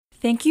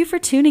Thank you for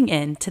tuning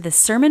in to the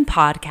Sermon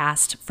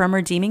Podcast from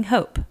Redeeming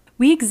Hope.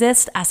 We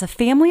exist as a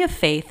family of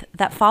faith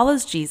that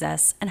follows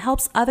Jesus and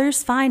helps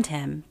others find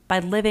him by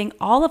living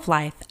all of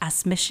life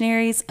as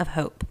missionaries of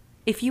hope.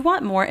 If you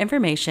want more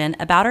information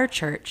about our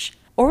church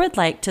or would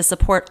like to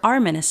support our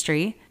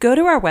ministry, go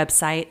to our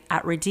website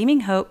at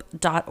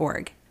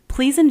redeeminghope.org.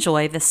 Please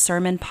enjoy this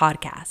sermon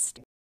podcast.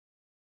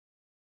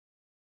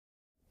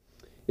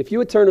 If you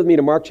would turn with me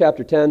to Mark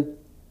chapter 10,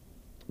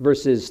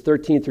 verses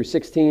 13 through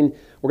 16,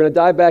 we're going to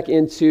dive back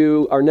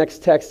into our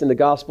next text in the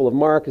Gospel of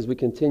Mark as we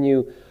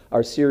continue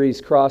our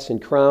series, Cross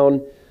and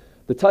Crown.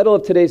 The title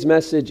of today's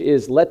message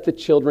is Let the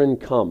Children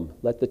Come.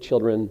 Let the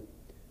Children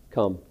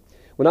Come.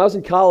 When I was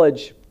in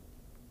college,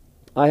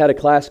 I had a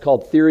class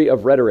called Theory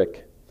of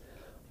Rhetoric.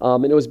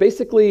 And it was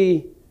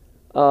basically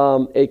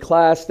a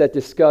class that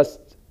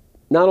discussed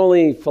not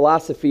only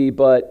philosophy,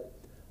 but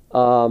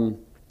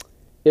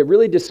it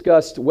really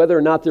discussed whether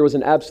or not there was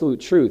an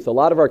absolute truth. A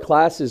lot of our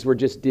classes were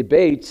just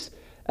debates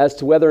as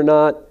to whether or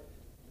not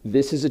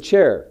this is a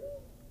chair.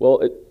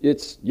 Well,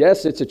 it's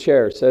a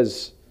chair,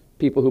 says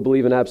people who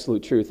believe in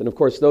absolute truth. And of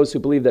course, those who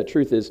believe that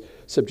truth is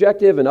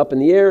subjective and up in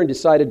the air and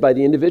decided by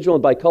the individual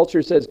and by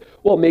culture says,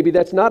 well, maybe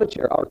that's not a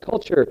chair. Our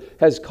culture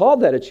has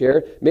called that a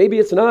chair. Maybe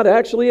it's not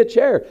actually a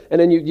chair.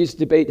 And then you just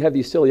have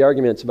these silly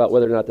arguments about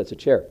whether or not that's a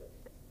chair.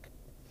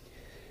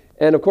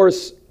 And of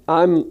course,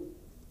 I'm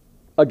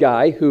a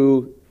guy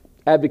who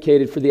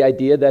advocated for the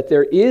idea that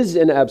there is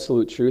an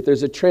absolute truth.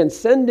 There's a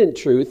transcendent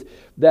truth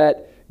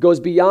that goes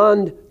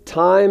beyond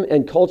time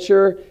and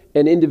culture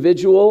and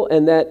individual,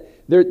 and that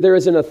there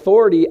is an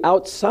authority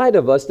outside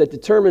of us that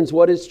determines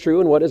what is true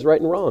and what is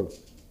right and wrong.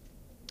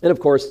 And of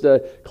course,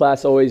 the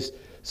class always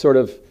sort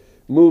of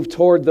moved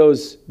toward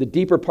the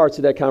deeper parts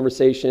of that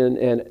conversation,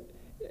 and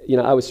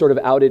I was sort of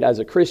outed as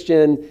a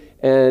Christian,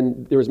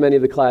 and there was many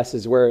of the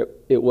classes where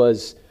it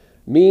was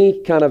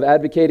me kind of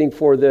advocating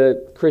for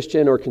the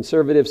Christian or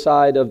conservative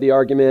side of the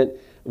argument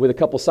with a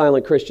couple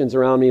silent Christians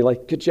around me,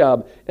 like, good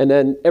job. And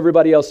then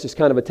everybody else just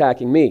kind of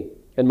attacking me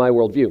and my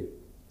worldview.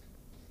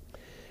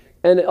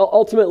 And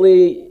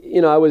ultimately,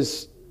 I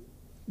was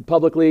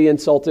publicly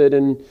insulted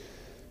and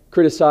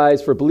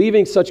criticized for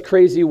believing such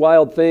crazy,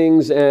 wild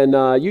things. And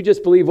you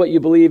just believe what you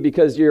believe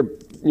because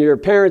your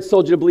parents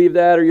told you to believe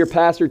that, or your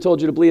pastor told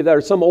you to believe that,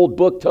 or some old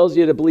book tells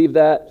you to believe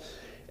that.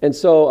 And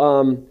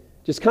so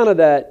just kind of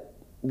that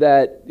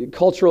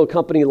cultural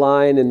company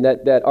line and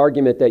that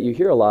argument that you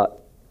hear a lot.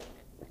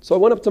 So I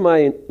went up to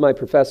my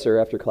professor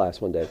after class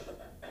one day,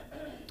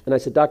 and I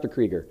said, Dr.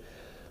 Krieger,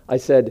 I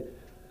said,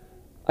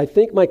 I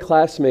think my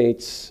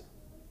classmates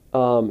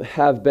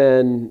have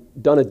been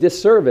done a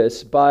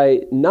disservice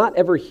by not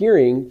ever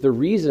hearing the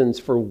reasons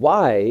for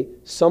why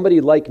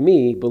somebody like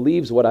me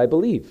believes what I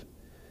believe.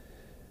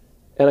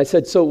 And I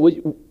said, so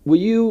will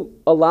you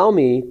allow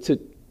me to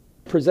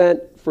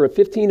present for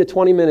 15 to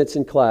 20 minutes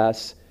in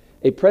class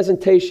a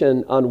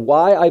presentation on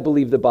why I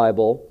believe the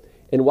Bible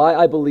and why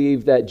I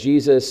believe that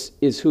Jesus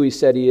is who he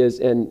said he is,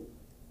 and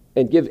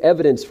give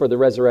evidence for the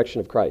resurrection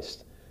of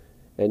Christ?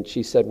 And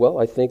she said, well,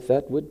 I think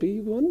that would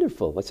be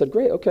wonderful. I said,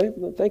 great, okay,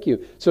 well, thank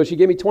you. So she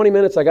gave me 20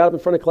 minutes. I got up in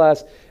front of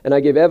class, and I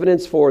gave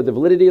evidence for the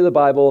validity of the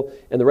Bible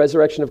and the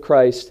resurrection of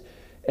Christ.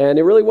 And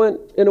it really went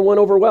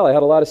over well. I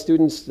had a lot of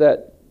students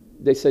that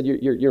they said,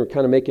 you're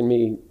kind of making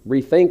me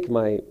rethink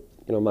my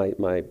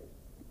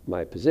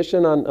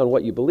position on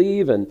what you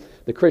believe. And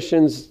the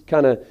Christians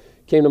kind of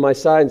came to my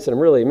side and said,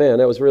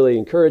 that was really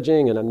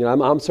encouraging, and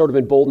I'm sort of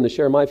emboldened to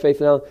share my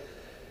faith now.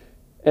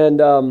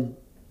 And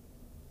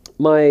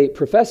my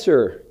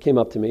professor came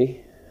up to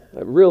me,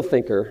 a real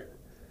thinker,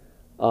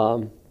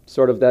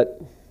 sort of that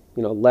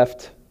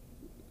left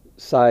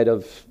side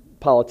of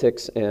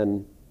politics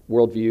and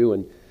worldview,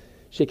 and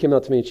she came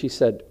up to me and she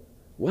said,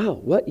 wow,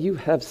 what you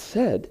have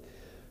said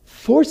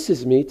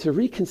forces me to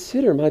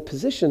reconsider my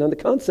position on the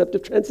concept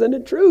of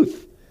transcendent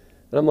truth.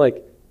 And I'm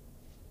like,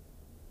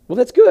 well,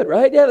 that's good,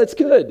 right? Yeah, that's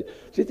good.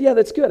 She said, yeah,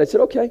 that's good. I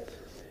said, okay.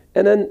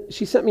 And then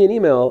she sent me an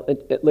email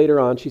later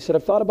on. She said,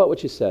 I've thought about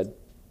what you said.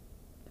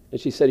 And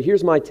she said,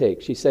 here's my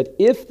take. She said,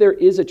 if there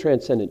is a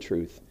transcendent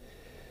truth,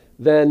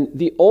 then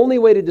the only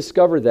way to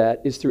discover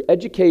that is through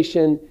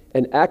education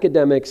and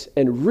academics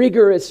and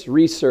rigorous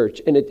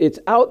research. And it's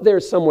out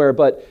there somewhere,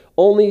 but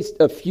only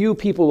a few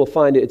people will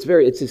find it.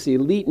 It's this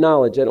elite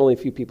knowledge that only a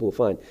few people will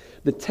find.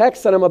 The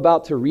text that I'm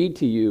about to read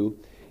to you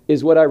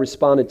is what I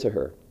responded to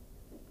her.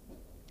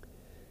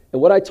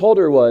 And what I told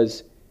her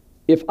was,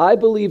 if I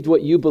believed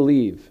what you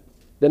believe,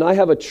 then I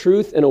have a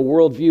truth and a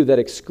worldview that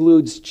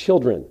excludes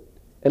children.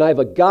 And I have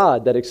a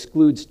God that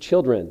excludes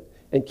children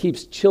and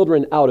keeps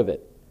children out of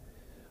it.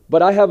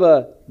 But I have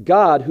a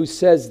God who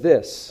says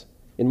this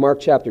in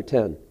Mark chapter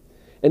 10.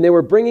 And they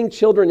were bringing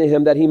children to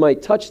him that he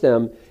might touch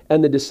them,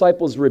 and the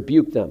disciples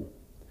rebuked them.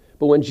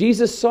 But when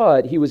Jesus saw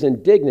it, he was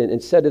indignant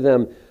and said to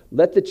them,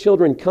 let the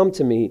children come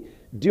to me.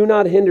 Do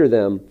not hinder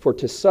them, for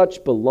to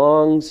such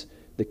belongs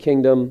the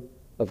kingdom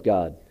of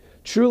God.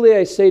 Truly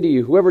I say to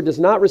you, whoever does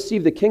not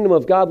receive the kingdom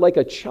of God like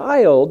a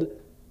child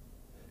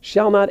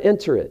shall not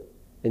enter it.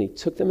 And he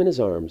took them in his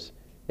arms,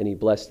 and he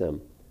blessed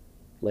them,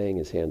 laying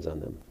his hands on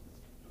them.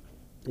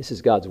 This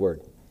is God's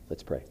word.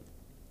 Let's pray.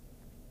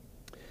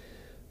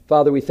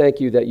 Father, we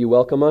thank you that you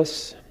welcome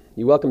us.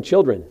 You welcome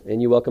children,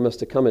 and you welcome us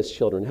to come as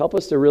children. Help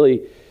us to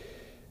really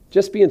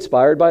just be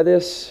inspired by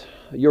this,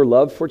 your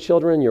love for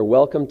children, your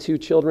welcome to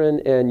children,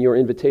 and your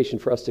invitation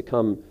for us to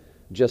come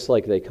just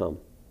like they come.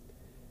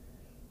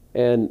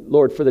 And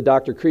Lord, for the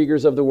Dr.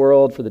 Kriegers of the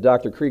world, for the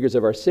Dr. Kriegers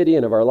of our city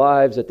and of our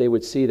lives, that they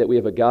would see that we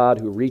have a God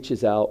who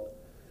reaches out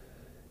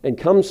and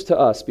comes to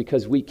us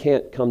because we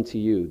can't come to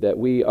you, that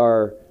we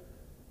are,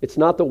 it's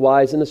not the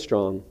wise and the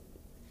strong,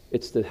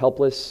 it's the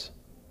helpless,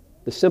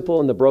 the simple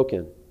and the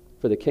broken,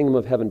 for the kingdom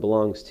of heaven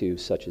belongs to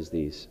such as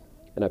these.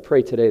 And I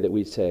pray today that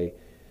we'd say,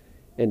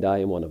 and I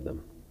am one of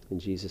them. In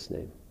Jesus'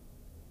 name,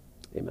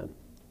 amen.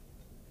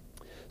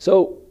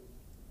 So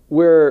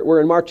we're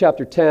in Mark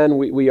chapter 10.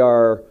 We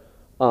are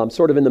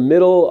sort of in the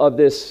middle of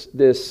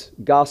this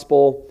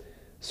gospel.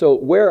 So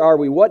where are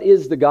we? What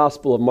is the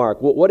Gospel of Mark?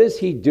 What is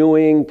he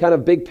doing? Kind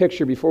of big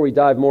picture before we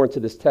dive more into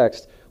this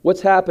text.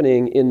 What's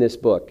happening in this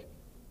book?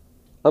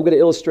 I'm going to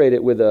illustrate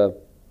it with an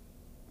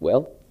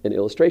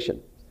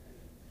illustration.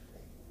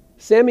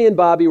 Sammy and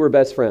Bobby were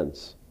best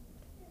friends.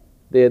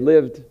 They had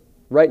lived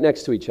right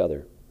next to each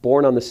other,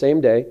 born on the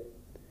same day.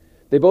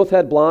 They both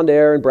had blonde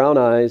hair and brown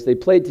eyes. They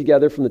played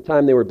together from the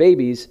time they were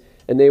babies,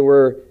 and they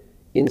were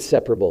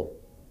inseparable.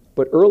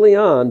 But early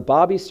on,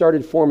 Bobby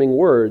started forming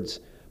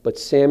words, but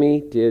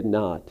Sammy did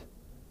not.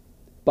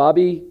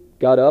 Bobby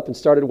got up and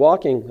started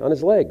walking on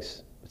his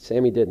legs, but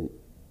Sammy didn't.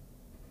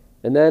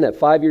 And then at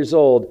 5 years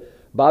old,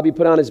 Bobby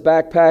put on his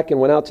backpack and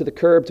went out to the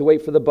curb to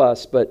wait for the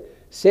bus, but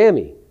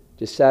Sammy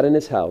just sat in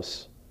his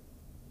house,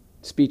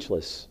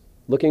 speechless,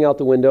 looking out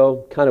the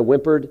window, kind of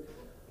whimpered,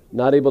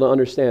 not able to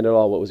understand at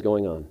all what was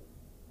going on.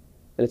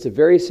 And it's a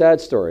very sad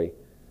story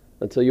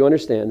until you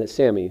understand that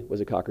Sammy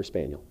was a Cocker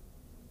Spaniel.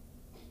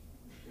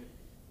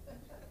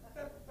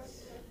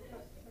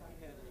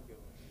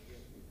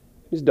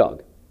 He's a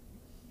dog.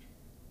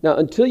 Now,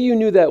 until you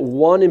knew that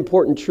one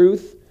important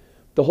truth,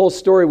 the whole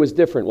story was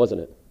different,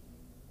 wasn't it?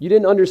 You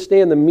didn't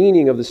understand the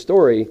meaning of the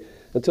story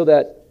until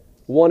that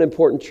one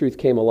important truth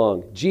came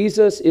along.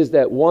 Jesus is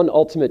that one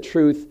ultimate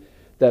truth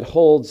that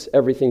holds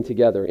everything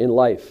together in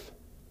life.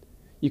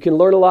 You can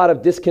learn a lot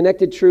of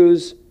disconnected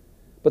truths,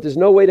 but there's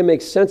no way to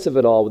make sense of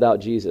it all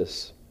without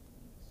Jesus.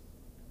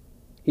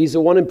 He's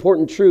the one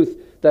important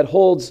truth that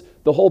holds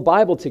the whole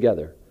Bible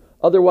together.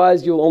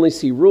 Otherwise, you'll only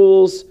see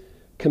rules,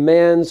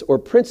 commands, or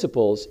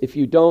principles. If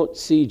you don't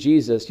see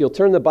Jesus, you'll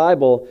turn the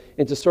Bible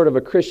into sort of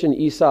a Christian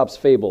Aesop's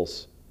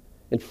fables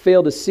and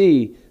fail to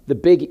see the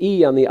big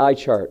E on the eye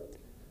chart,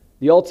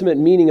 the ultimate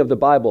meaning of the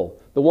Bible,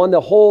 the one the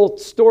whole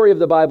story of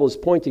the Bible is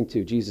pointing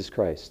to, Jesus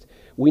Christ.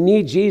 We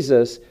need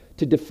Jesus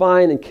to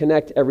define and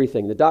connect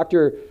everything. The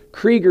Dr.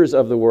 Kriegers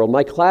of the world,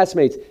 my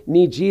classmates,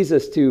 need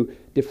Jesus to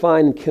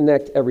define and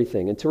connect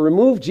everything. And to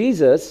remove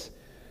Jesus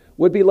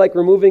would be like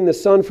removing the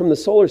sun from the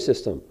solar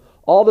system.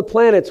 All the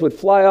planets would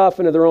fly off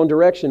into their own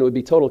direction. It would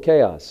be total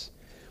chaos.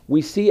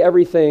 We see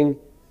everything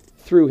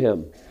through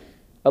him.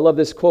 I love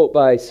this quote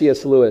by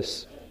C.S.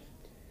 Lewis.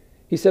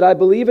 He said, "I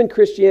believe in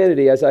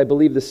Christianity as I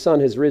believe the sun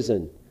has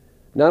risen,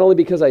 not only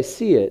because I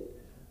see it,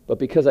 but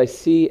because I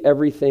see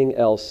everything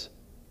else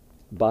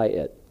by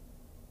it."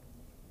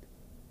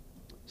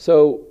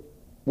 So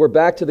we're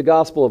back to the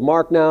Gospel of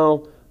Mark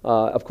now.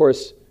 Of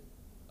course,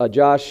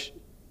 Josh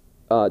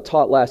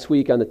taught last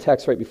week on the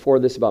text right before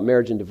this about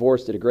marriage and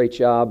divorce, did a great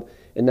job,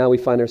 and now we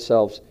find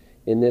ourselves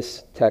in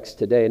this text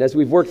today. And as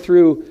we've worked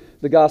through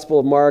the Gospel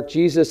of Mark,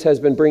 Jesus has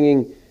been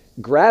bringing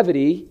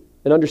gravity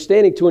and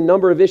understanding to a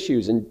number of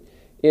issues. And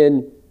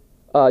in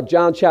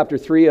John chapter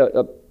 3,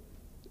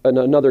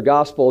 another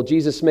gospel,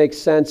 Jesus makes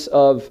sense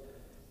of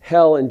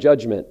hell and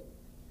judgment.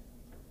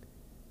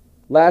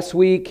 Last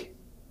week,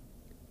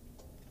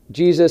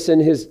 Jesus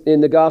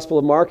in the Gospel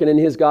of Mark and in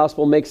his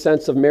gospel makes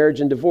sense of marriage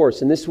and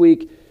divorce. And this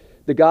week,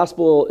 the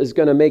gospel is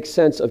going to make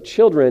sense of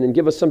children and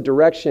give us some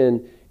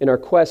direction in our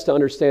quest to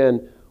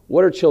understand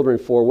what are children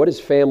for, what is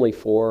family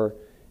for,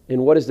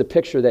 and what is the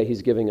picture that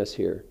he's giving us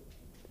here.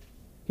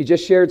 He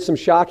just shared some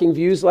shocking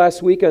views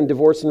last week on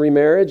divorce and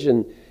remarriage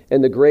and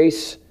the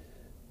grace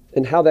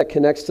and how that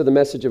connects to the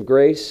message of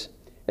grace.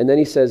 And then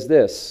he says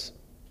this,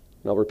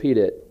 and I'll repeat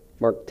it,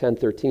 Mark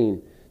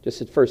 10:13. Just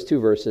the first two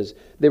verses.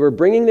 They were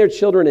bringing their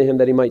children to him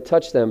that he might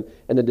touch them,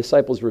 and the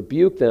disciples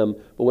rebuked them.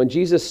 But when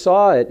Jesus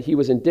saw it, he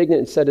was indignant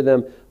and said to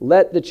them,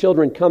 "Let the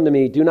children come to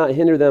me. Do not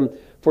hinder them,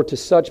 for to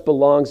such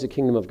belongs the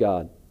kingdom of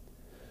God."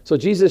 So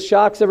Jesus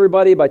shocks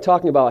everybody by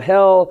talking about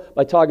hell,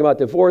 by talking about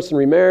divorce and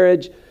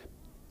remarriage,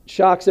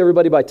 shocks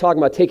everybody by talking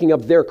about taking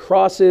up their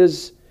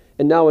crosses,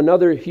 and now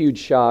another huge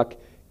shock.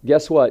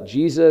 Guess what?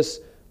 Jesus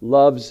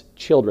loves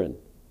children.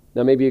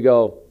 Now maybe you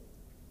go,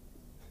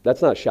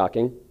 that's not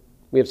shocking.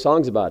 We have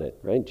songs about it,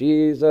 right?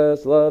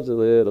 Jesus loves the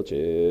little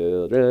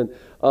children,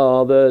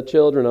 all the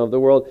children of the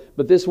world.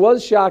 But this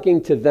was shocking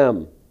to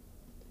them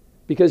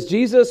because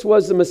Jesus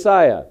was the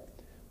Messiah,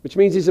 which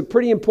means he's a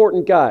pretty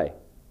important guy.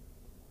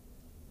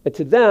 And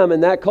to them,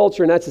 in that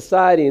culture, in that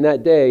society, in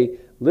that day,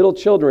 little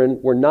children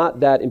were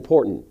not that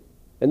important.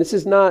 And this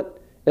is not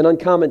an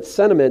uncommon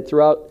sentiment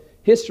throughout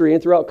history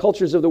and throughout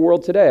cultures of the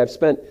world today. I've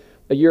spent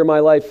a year of my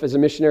life as a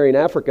missionary in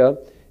Africa,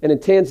 and in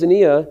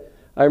Tanzania,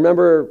 I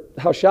remember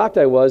how shocked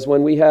I was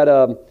when we had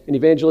an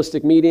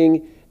evangelistic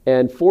meeting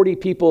and 40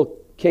 people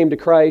came to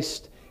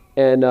Christ,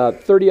 and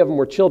 30 of them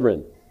were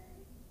children.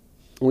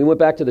 And we went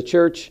back to the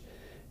church,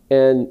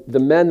 and the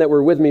men that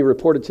were with me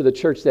reported to the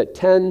church that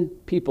 10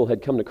 people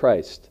had come to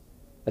Christ.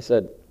 I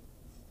said,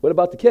 "What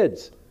about the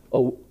kids?"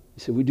 "Oh," he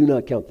said, "we do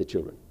not count the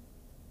children."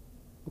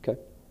 Okay.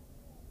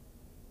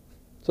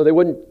 So they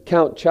wouldn't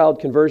count child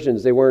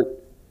conversions. They weren't,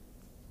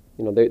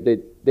 they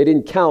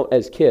didn't count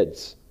as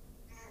kids.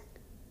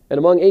 And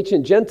among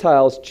ancient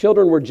Gentiles,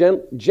 children were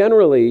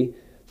generally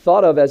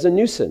thought of as a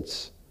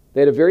nuisance.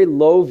 They had a very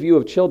low view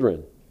of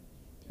children.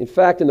 In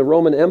fact, in the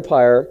Roman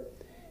Empire,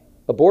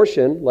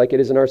 abortion, like it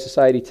is in our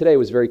society today,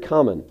 was very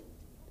common.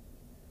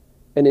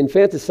 And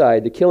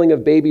infanticide, the killing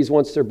of babies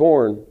once they're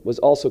born, was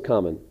also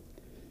common.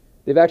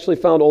 They've actually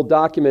found old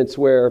documents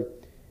where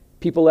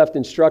people left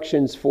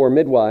instructions for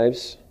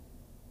midwives,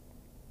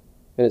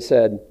 and it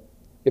said,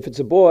 "If it's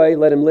a boy,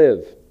 let him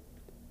live.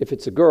 If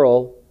it's a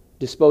girl,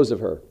 dispose of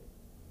her."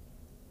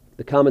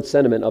 The common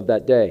sentiment of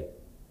that day.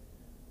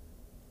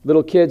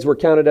 Little kids were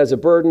counted as a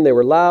burden. They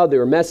were loud, they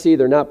were messy,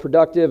 they're not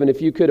productive, and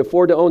if you could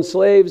afford to own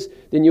slaves,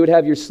 then you would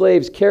have your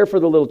slaves care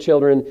for the little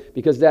children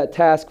because that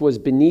task was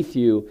beneath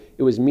you.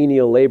 It was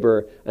menial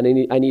labor, and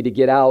I need to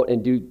get out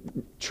and do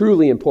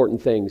truly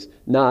important things,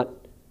 not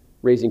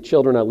raising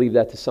children. I'll leave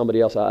that to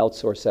somebody else. I'll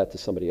outsource that to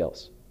somebody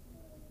else.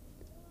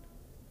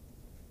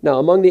 Now,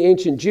 among the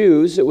ancient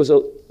Jews, it was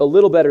a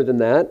little better than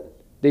that.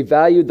 They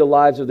valued the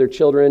lives of their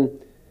children,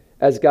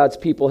 as God's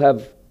people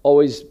have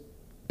always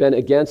been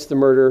against the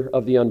murder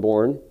of the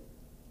unborn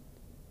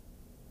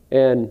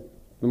and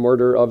the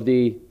murder of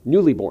the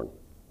newly born.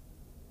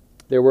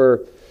 There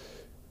were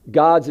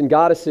gods and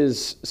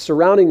goddesses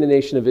surrounding the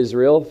nation of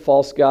Israel,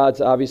 false gods,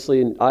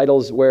 obviously, and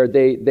idols where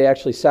they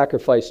actually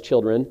sacrificed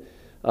children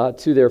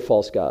to their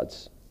false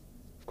gods.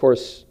 Of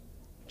course,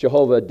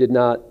 Jehovah did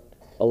not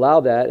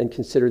allow that and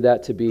considered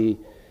that to be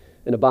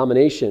an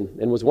abomination,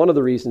 and was one of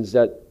the reasons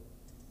that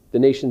the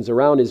nations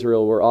around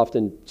Israel were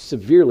often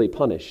severely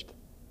punished.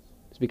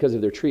 It's because of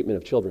their treatment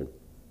of children.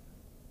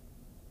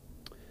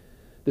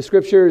 The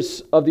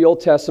scriptures of the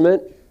Old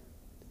Testament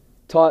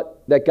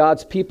taught that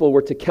God's people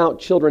were to count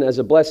children as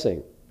a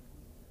blessing.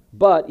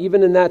 But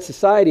even in that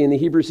society, in the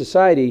Hebrew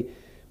society,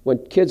 when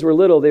kids were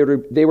little,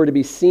 they were to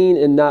be seen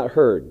and not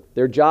heard.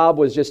 Their job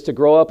was just to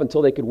grow up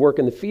until they could work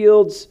in the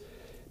fields,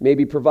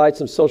 maybe provide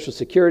some social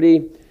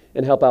security,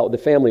 and help out with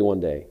the family one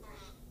day.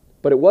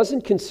 But it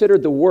wasn't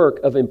considered the work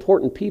of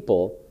important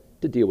people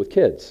to deal with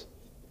kids.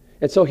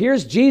 And so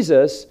here's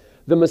Jesus,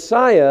 the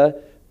Messiah,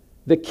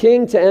 the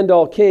king to end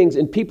all kings,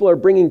 and people are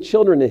bringing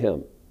children to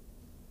him.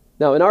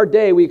 Now, in our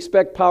day, we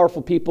expect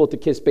powerful people to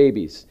kiss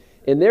babies.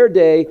 In their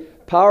day,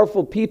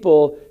 powerful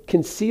people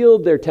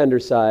concealed their tender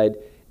side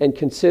and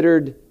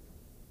considered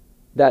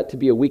that to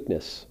be a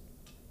weakness.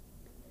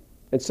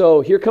 And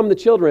so here come the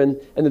children,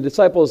 and the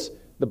disciples,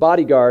 the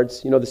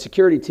bodyguards, the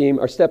security team,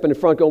 are stepping in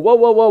front going, "Whoa,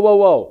 whoa, whoa, whoa,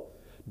 whoa.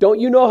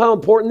 Don't you know how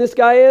important this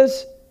guy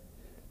is?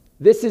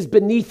 This is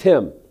beneath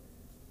him.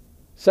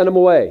 Send him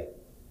away."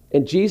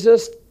 And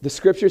Jesus, the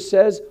scripture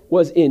says,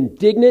 was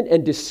indignant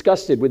and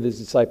disgusted with his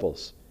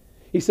disciples.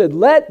 He said,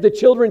 "Let the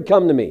children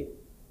come to me,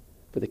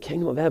 for the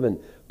kingdom of heaven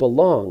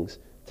belongs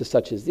to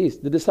such as these."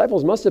 The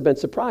disciples must have been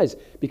surprised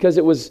because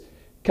it was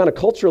kind of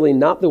culturally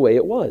not the way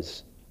it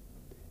was.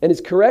 And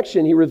his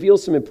correction, he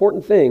reveals some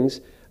important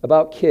things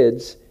about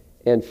kids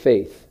and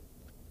faith.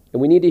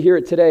 And we need to hear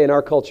it today in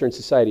our culture and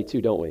society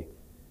too, don't we?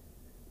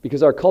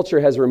 Because our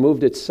culture has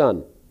removed its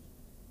sun.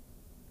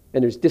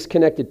 And there's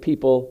disconnected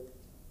people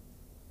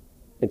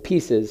and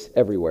pieces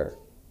everywhere.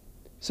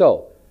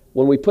 So,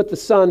 when we put the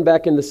sun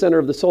back in the center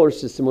of the solar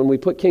system, when we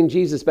put King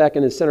Jesus back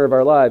in the center of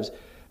our lives,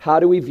 how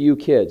do we view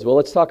kids? Well,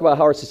 let's talk about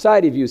how our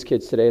society views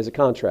kids today as a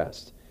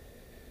contrast.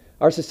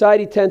 Our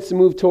society tends to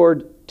move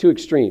toward two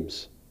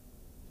extremes.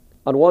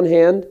 On one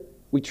hand,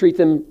 we treat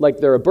them like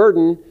they're a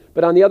burden,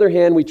 but on the other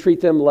hand, we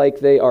treat them like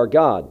they are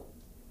God.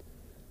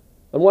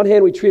 On one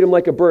hand, we treat them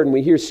like a burden.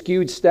 We hear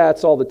skewed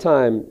stats all the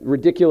time,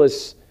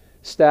 ridiculous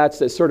stats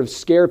that sort of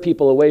scare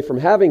people away from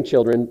having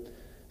children.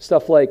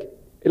 Stuff like,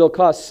 it'll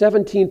cost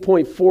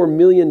 $17.4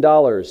 million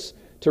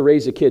to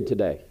raise a kid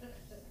today.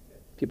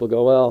 People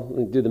go, well,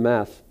 do the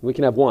math. We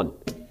can have one.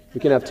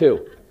 We can have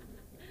two.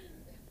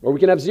 Or we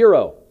can have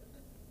zero.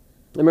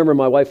 I remember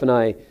my wife and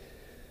I,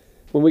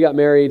 when we got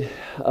married,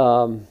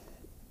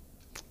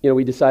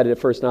 we decided at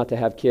first not to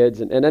have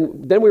kids. And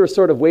then we were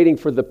sort of waiting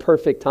for the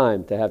perfect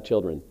time to have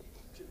children.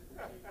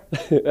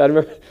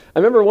 I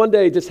remember one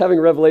day just having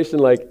a revelation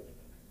like,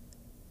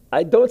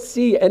 I don't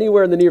see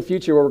anywhere in the near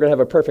future where we're going to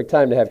have a perfect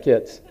time to have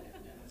kids.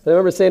 And I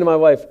remember saying to my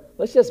wife,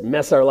 let's just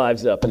mess our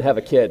lives up and have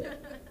a kid.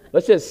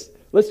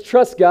 Let's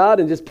trust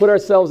God and just put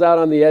ourselves out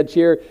on the edge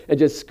here and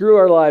just screw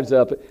our lives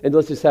up and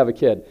let's just have a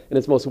kid. And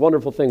it's the most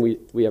wonderful thing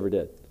we ever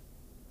did.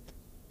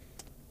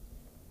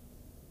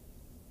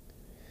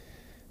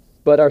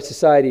 But our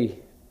society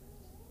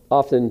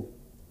often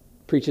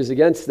preaches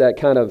against that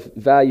kind of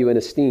value and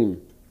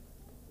esteem.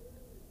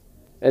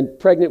 And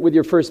pregnant with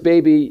your first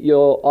baby,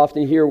 you'll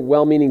often hear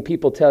well-meaning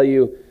people tell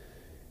you,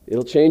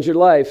 it'll change your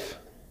life,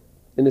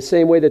 in the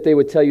same way that they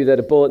would tell you that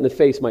a bullet in the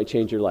face might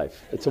change your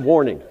life. It's a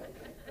warning.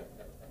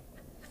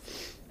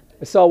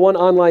 I saw one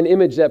online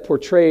image that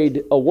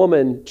portrayed a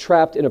woman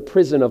trapped in a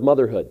prison of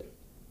motherhood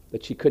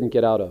that she couldn't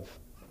get out of.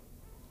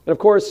 And of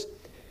course,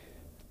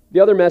 the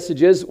other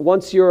message is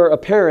once you're a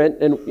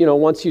parent and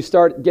once you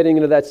start getting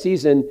into that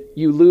season,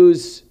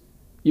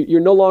 you're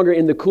no longer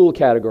in the cool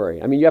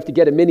category. I mean, you have to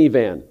get a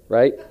minivan,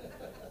 right?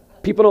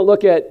 People don't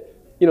look at,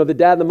 the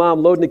dad and the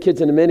mom loading the kids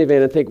in a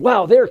minivan and think,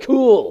 wow, they're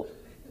cool.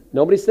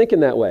 Nobody's thinking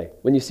that way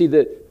when you see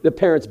the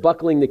parents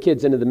buckling the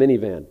kids into the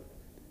minivan.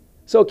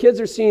 So kids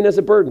are seen as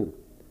a burden.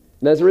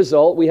 And as a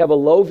result, we have a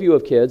low view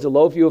of kids, a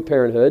low view of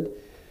parenthood,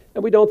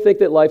 and we don't think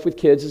that life with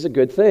kids is a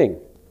good thing.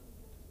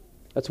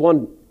 That's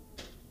one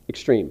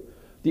extreme.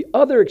 The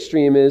other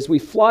extreme is we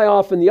fly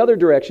off in the other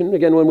direction,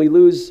 again, when we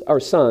lose our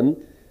son,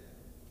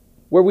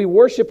 where we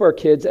worship our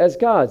kids as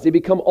gods. They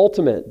become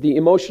ultimate, the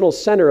emotional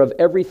center of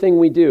everything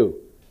we do.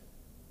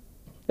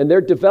 And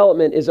their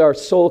development is our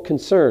sole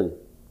concern.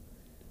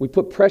 We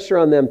put pressure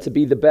on them to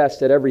be the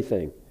best at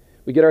everything.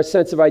 We get our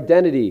sense of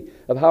identity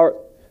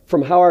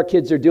from how our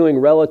kids are doing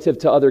relative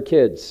to other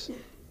kids.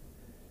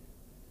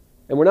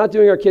 And we're not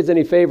doing our kids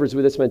any favors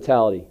with this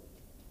mentality.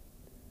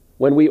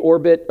 When we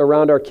orbit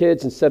around our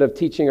kids, instead of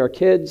teaching our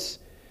kids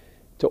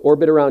to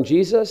orbit around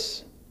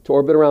Jesus, to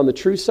orbit around the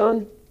true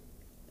Son,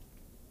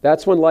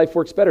 that's when life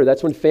works better.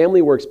 That's when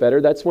family works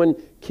better. That's when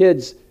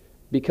kids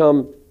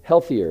become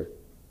healthier.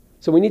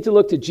 So we need to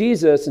look to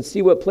Jesus and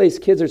see what place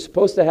kids are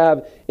supposed to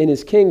have in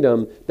his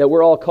kingdom that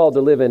we're all called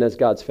to live in as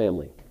God's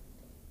family.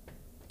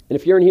 And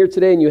if you're in here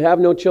today and you have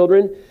no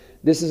children,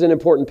 this is an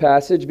important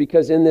passage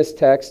because in this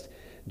text,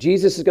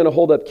 Jesus is going to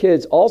hold up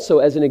kids also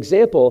as an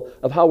example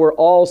of how we're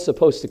all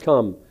supposed to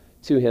come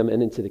to him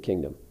and into the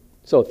kingdom.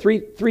 So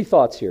three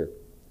thoughts here.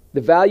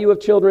 The value of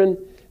children,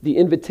 the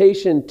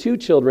invitation to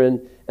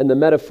children, and the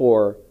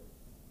metaphor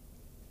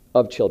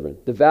of children.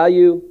 The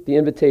value, the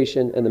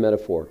invitation, and the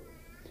metaphor.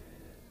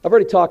 I've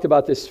already talked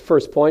about this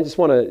first point. I just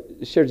want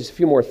to share just a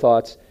few more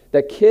thoughts.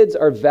 That kids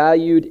are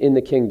valued in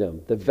the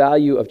kingdom. The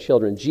value of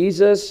children.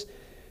 Jesus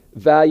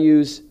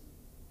values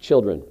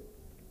children.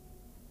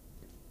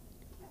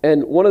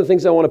 And one of the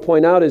things I want to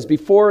point out is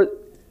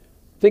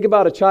think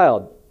about a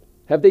child.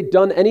 Have they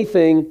done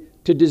anything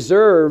to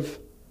deserve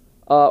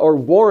or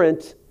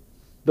warrant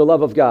the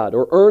love of God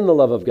or earn the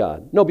love of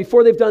God? No,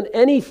 before they've done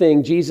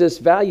anything, Jesus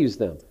values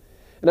them.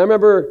 And I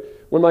remember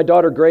when my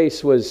daughter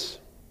Grace was,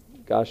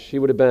 she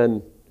would have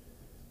been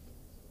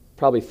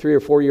probably 3 or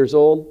 4 years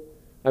old.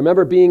 I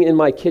remember being in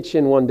my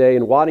kitchen one day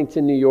in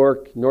Waddington, New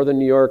York, northern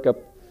New York, up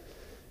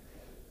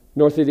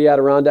north of the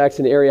Adirondacks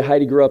in the area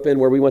Heidi grew up in,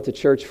 where we went to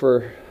church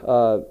for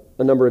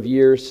a number of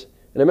years.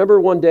 And I remember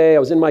one day I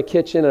was in my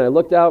kitchen and I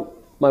looked out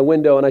my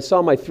window and I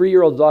saw my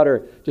 3-year-old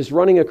daughter just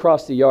running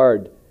across the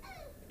yard,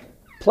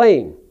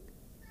 playing.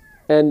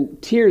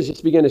 And tears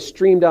just began to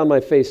stream down my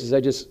face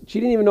as she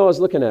didn't even know I was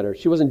looking at her.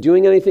 She wasn't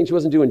doing anything. She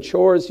wasn't doing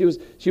chores. She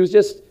was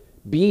just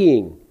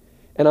being.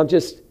 And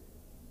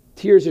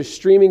tears are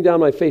streaming down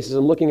my face as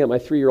I'm looking at my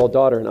 3-year-old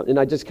daughter. And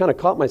I just kind of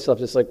caught myself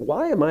just like,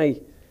 why am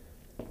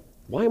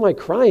I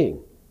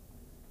crying?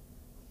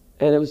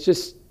 And it was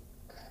just,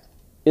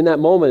 in that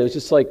moment, it was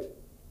just like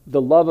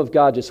the love of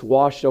God just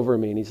washed over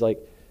me. And he's like,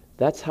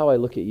 that's how I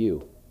look at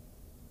you.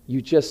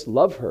 You just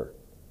love her.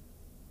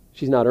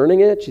 She's not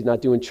earning it. She's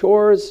not doing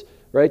chores,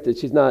 right? That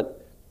she's not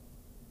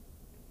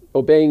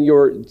obeying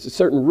your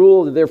certain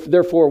rule.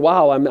 Therefore,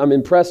 wow, I'm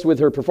impressed with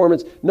her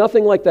performance.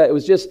 Nothing like that. It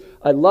was just,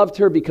 I loved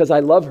her because I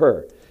love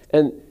her.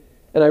 And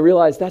I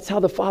realized that's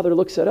how the Father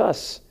looks at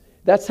us.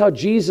 That's how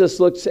Jesus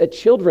looks at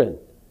children.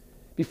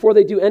 Before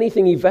they do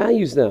anything, he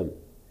values them.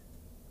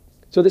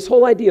 So this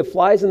whole idea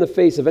flies in the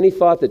face of any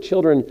thought that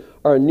children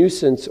are a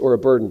nuisance or a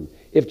burden.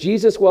 If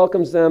Jesus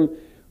welcomes them,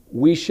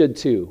 we should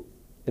too,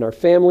 in our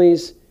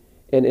families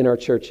and in our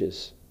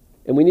churches.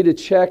 And we need to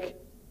check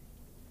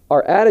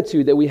our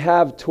attitude that we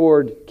have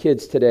toward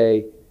kids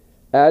today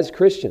as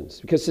Christians.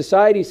 Because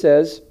society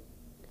says,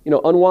 an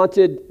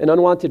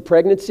unwanted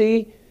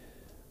pregnancy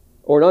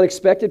or an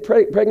unexpected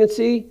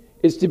pregnancy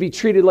is to be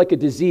treated like a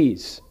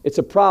disease. It's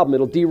a problem.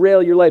 It'll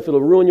derail your life.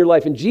 It'll ruin your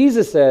life. And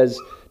Jesus says,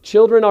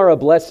 children are a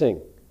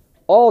blessing.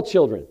 All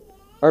children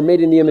are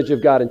made in the image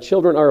of God, and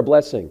children are a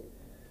blessing.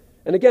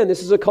 And again,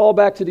 this is a call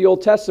back to the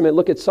Old Testament.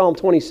 Look at Psalm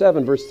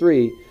 27, verse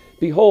 3.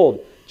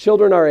 Behold,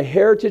 children are a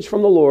heritage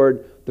from the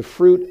Lord, the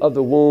fruit of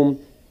the womb,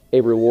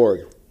 a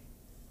reward.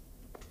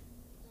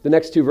 The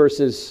next 2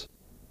 verses,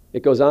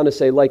 it goes on to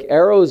say, like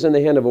arrows in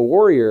the hand of a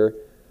warrior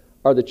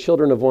are the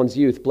children of one's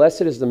youth.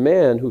 Blessed is the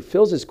man who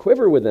fills his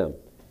quiver with them.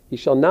 He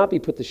shall not be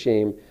put to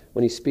shame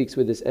when he speaks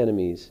with his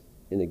enemies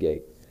in the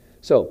gate.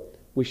 So,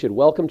 we should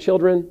welcome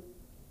children.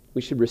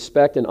 We should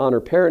respect and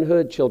honor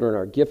parenthood. Children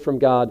are a gift from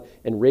God,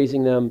 and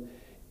raising them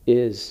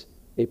is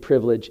a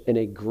privilege and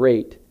a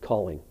great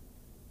calling.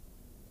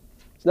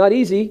 It's not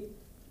easy,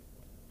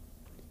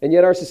 and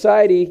yet our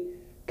society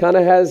kind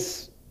of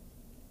has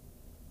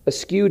a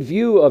skewed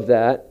view of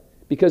that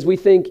because we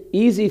think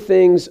easy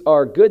things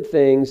are good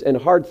things and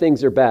hard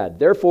things are bad.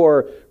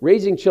 Therefore,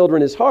 raising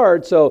children is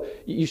hard, so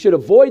you should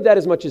avoid that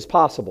as much as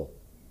possible.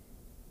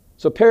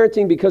 So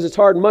parenting, because it's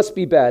hard, must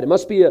be bad. It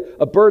must be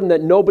a burden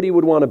that nobody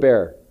would want to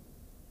bear.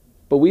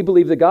 But we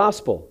believe the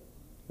gospel,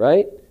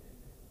 right?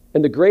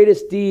 And the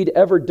greatest deed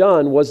ever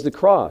done was the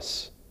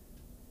cross.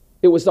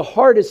 It was the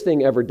hardest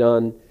thing ever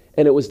done,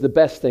 and it was the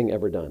best thing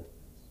ever done.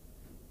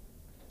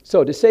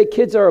 So to say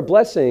kids are a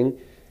blessing,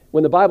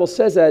 when the Bible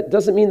says that,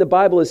 doesn't mean the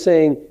Bible is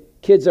saying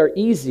kids are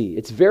easy.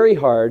 It's very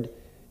hard,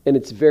 and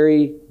it's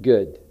very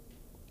good.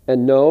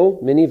 And no,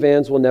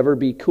 minivans will never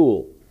be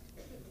cool.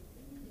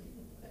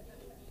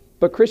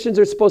 But Christians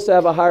are supposed to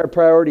have a higher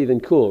priority than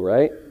cool,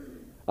 right?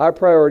 Our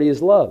priority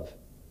is love.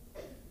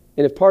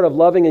 And if part of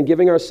loving and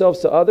giving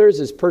ourselves to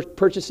others is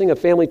purchasing a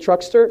family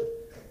truckster,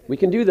 we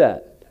can do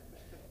that.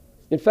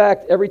 In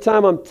fact, every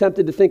time I'm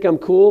tempted to think I'm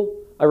cool,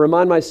 I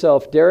remind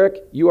myself, Derek,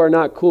 you are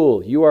not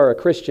cool. You are a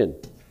Christian.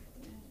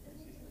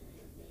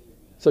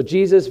 So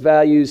Jesus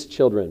values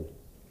children.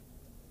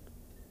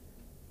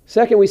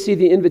 Second, we see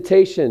the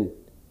invitation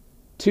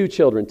to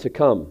children to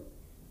come.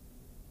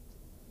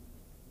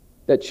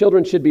 That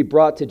children should be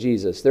brought to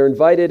Jesus. They're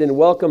invited and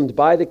welcomed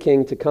by the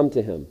King to come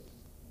to him.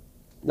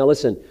 Now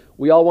listen,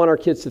 we all want our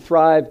kids to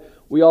thrive.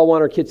 We all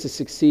want our kids to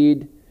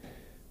succeed.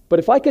 But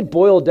if I could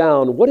boil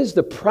down, what is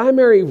the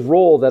primary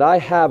role that I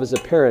have as a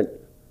parent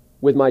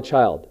with my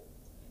child?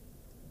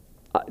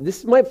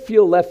 This might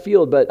feel left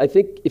field, but I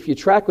think if you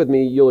track with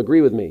me, you'll agree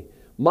with me.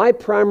 My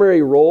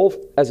primary role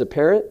as a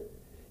parent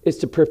is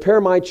to prepare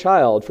my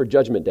child for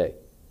Judgment Day.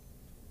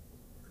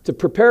 To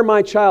prepare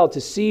my child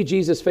to see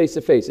Jesus face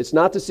to face. It's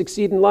not to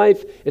succeed in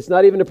life. It's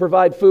not even to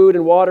provide food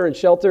and water and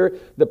shelter.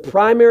 The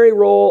primary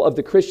role of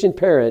the Christian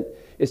parent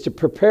is to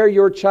prepare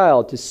your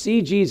child to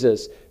see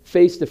Jesus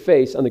face to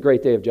face on the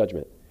great day of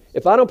judgment.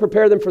 If I don't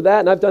prepare them for that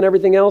and I've done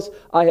everything else,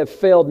 I have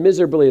failed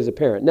miserably as a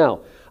parent.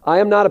 Now, I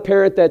am not a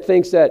parent that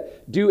thinks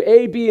that do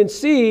A, B, and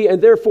C,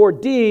 and therefore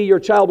D, your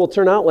child will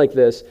turn out like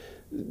this.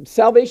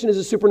 Salvation is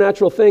a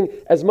supernatural thing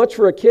as much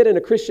for a kid in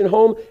a Christian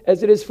home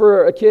as it is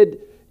for a kid,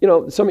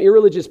 some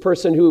irreligious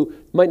person who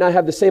might not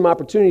have the same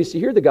opportunities to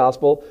hear the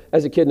gospel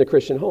as a kid in a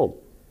Christian home.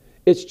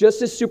 It's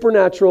just as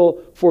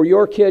supernatural for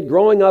your kid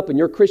growing up in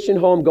your Christian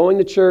home, going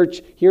to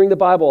church, hearing the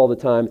Bible all the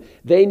time.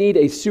 They need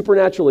a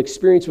supernatural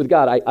experience with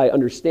God. I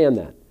understand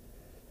that.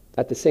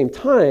 At the same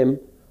time,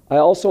 I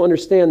also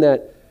understand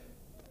that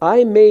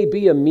I may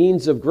be a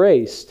means of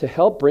grace to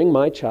help bring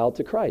my child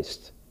to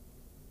Christ.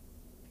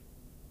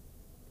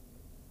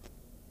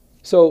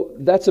 So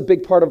that's a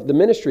big part of the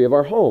ministry of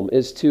our home,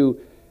 is to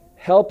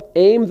help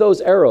aim those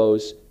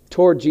arrows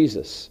toward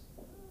Jesus.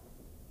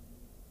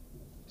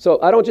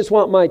 So I don't just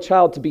want my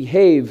child to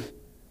behave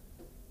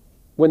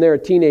when they're a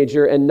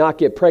teenager and not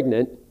get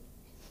pregnant,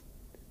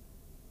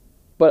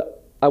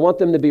 but I want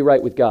them to be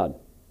right with God.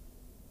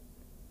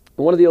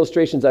 And one of the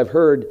illustrations I've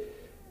heard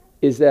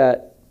is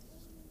that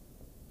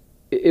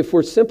if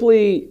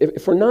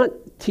we're not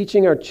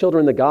teaching our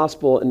children the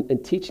gospel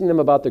and teaching them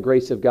about the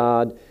grace of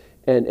God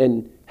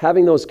and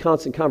having those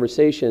constant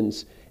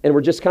conversations, and we're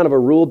just kind of a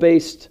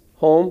rule-based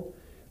home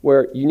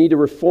where you need to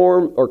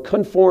reform or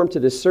conform to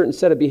this certain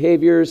set of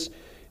behaviors,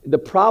 the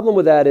problem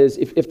with that is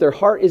if their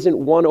heart isn't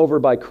won over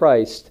by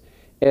Christ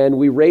and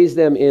we raise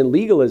them in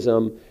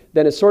legalism,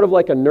 then it's sort of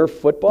like a Nerf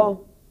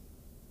football.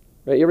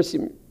 Right? You ever see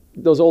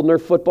those old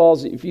Nerf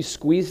footballs? If you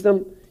squeeze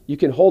them, you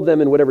can hold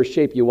them in whatever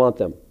shape you want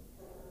them.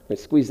 Right?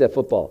 Squeeze that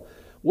football.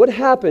 What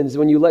happens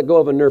when you let go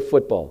of a Nerf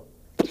football?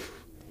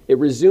 It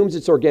resumes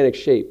its organic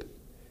shape.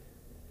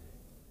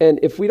 And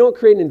if we don't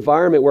create an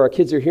environment where our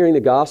kids are hearing the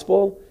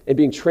gospel and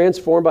being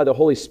transformed by the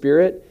Holy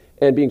Spirit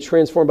and being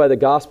transformed by the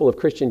gospel of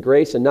Christian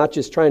grace and not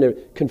just trying to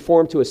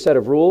conform to a set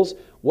of rules,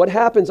 what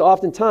happens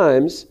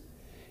oftentimes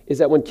is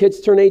that when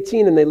kids turn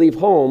 18 and they leave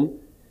home,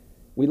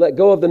 we let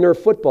go of the Nerf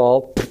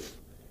football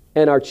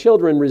and our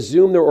children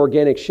resume their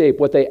organic shape.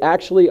 What they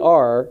actually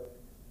are,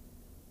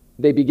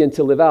 they begin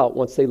to live out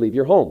once they leave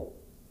your home.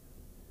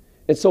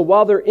 And so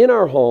while they're in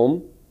our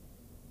home,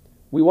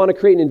 we want to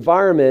create an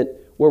environment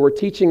where we're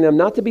teaching them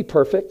not to be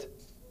perfect,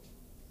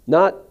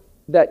 not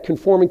that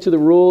conforming to the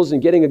rules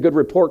and getting a good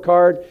report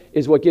card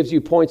is what gives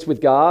you points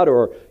with God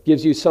or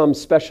gives you some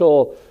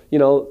special,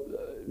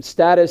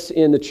 status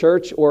in the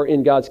church or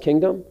in God's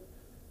kingdom,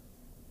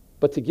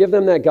 but to give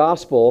them that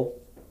gospel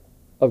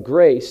of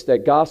grace,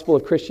 that gospel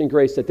of Christian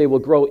grace that they will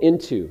grow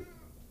into.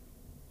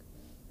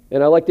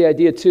 And I like the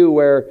idea too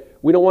where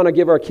we don't want to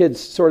give our kids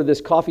sort of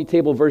this coffee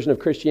table version of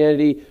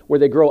Christianity where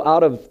they grow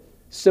out of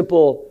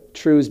simple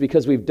truths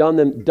because we've dumbed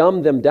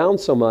them down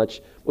so much.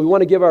 We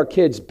want to give our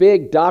kids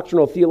big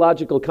doctrinal,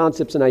 theological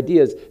concepts and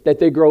ideas that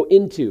they grow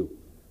into,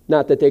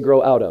 not that they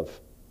grow out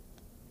of.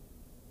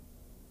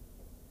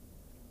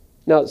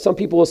 Now, some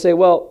people will say,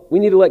 well, we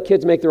need to let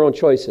kids make their own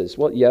choices.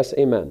 Well, yes,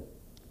 amen.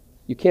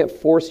 You can't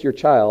force your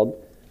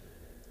child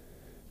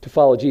to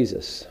follow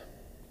Jesus.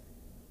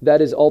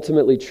 That is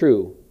ultimately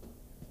true.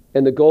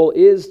 And the goal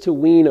is to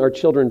wean our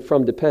children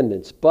from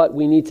dependence, but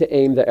we need to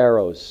aim the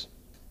arrows.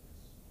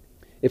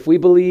 If we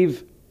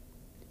believe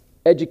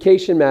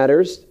education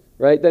matters,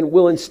 right, then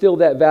we'll instill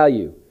that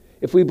value.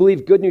 If we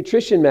believe good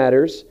nutrition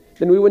matters,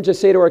 then we wouldn't just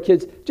say to our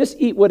kids, just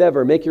eat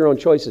whatever, make your own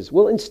choices.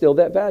 We'll instill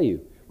that value.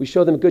 We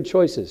show them good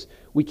choices.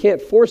 We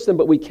can't force them,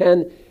 but we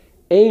can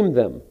aim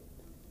them.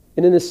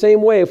 And in the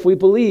same way, if we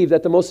believe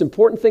that the most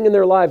important thing in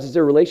their lives is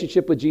their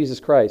relationship with Jesus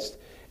Christ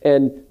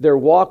and their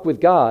walk with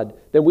God,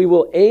 then we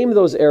will aim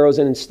those arrows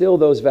and instill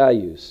those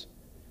values.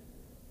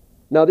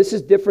 Now, this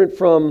is different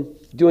from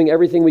doing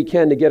everything we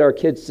can to get our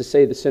kids to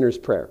say the sinner's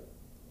prayer.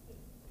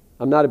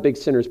 I'm not a big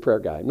sinner's prayer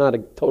guy. I'm not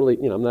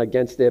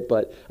against it,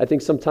 but I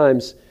think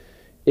sometimes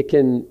it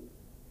can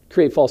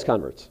create false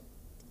converts.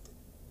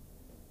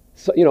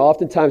 So,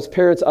 oftentimes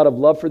parents, out of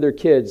love for their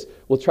kids,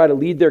 will try to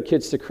lead their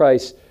kids to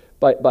Christ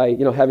by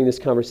having this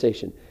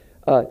conversation.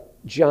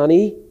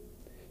 Johnny,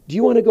 do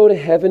you want to go to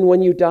heaven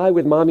when you die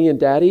with mommy and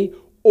daddy?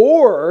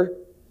 Or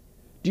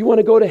do you want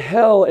to go to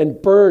hell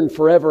and burn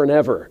forever and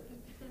ever?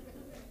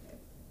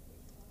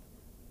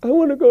 I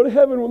want to go to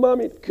heaven with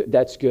mommy.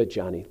 That's good,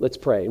 Johnny. Let's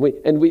pray.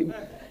 And we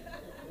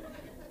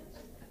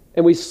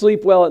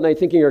sleep well at night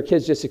thinking our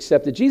kids just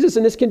accepted Jesus,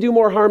 and this can do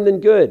more harm than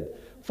good.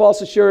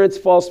 False assurance,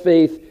 false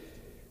faith,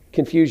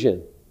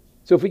 confusion.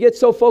 So if we get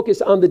so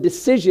focused on the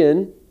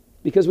decision,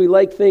 because we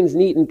like things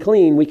neat and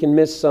clean, we can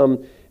miss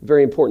some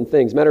very important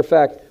things. Matter of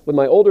fact, with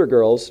my older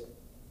girls,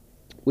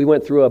 we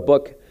went through a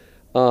book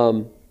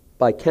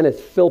by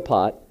Kenneth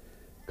Philpott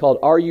called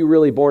Are You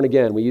Really Born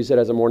Again? We used it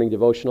as a morning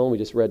devotional, and we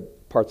just read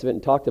parts of it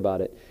and talked about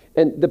it.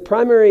 And the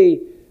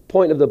primary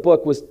point of the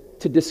book was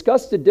to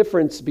discuss the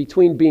difference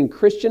between being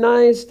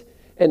Christianized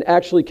and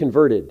actually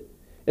converted,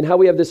 and how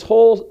we have this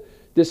whole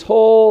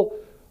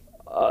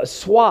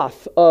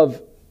swath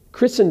of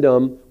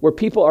Christendom where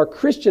people are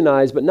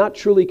Christianized but not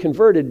truly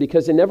converted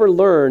because they never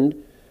learned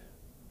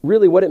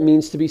really what it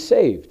means to be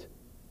saved.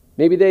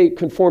 Maybe they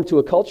conform to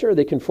a culture,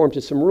 they conform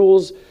to some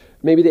rules,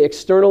 maybe they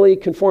externally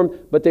conform,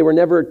 but they were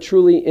never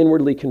truly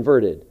inwardly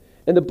converted.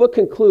 And the book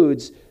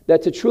concludes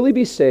that to truly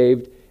be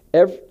saved,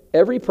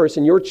 every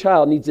person, your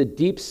child, needs a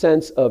deep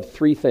sense of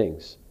three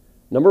things.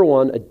 Number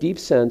one, a deep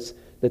sense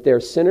that they are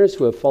sinners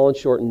who have fallen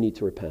short and need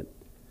to repent.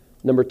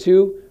 Number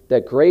two,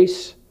 that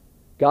grace,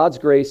 God's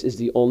grace, is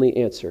the only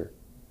answer,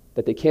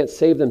 that they can't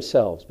save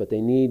themselves, but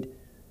they need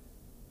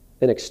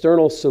an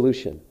external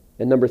solution.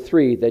 And number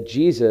three, that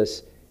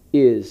Jesus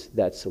is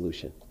that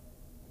solution.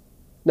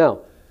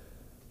 Now,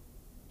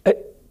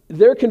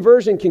 their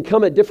conversion can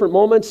come at different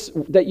moments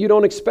that you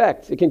don't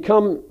expect. It can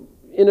come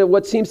in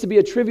what seems to be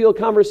a trivial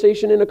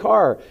conversation in a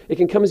car. It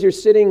can come as you're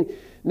sitting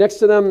next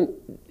to them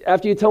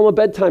after you tell them a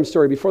bedtime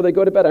story before they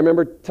go to bed. I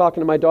remember talking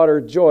to my daughter,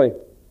 Joy,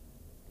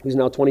 who's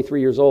now 23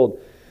 years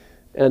old,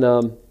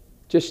 and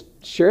just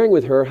sharing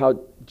with her how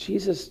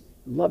Jesus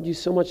loved you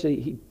so much that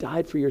he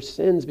died for your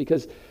sins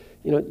because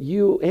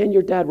you and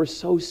your dad were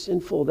so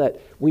sinful that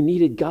we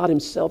needed God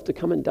himself to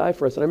come and die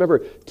for us. And I remember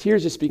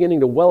tears just beginning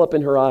to well up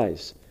in her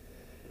eyes.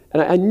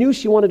 And I knew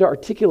she wanted to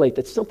articulate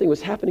that something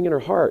was happening in her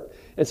heart.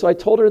 And so I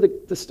told her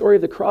the story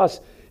of the cross.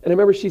 And I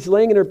remember she's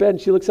laying in her bed and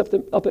she looks up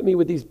at me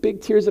with these big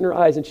tears in her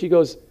eyes and she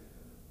goes,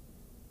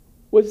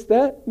 "Was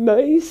that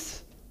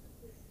nice?"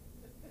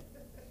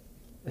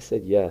 I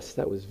said, "Yes,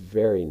 that was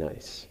very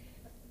nice.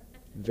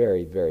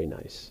 Very, very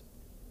nice."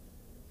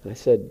 And I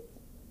said,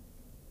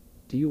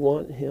 "Do you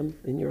want him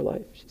in your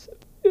life?" She said,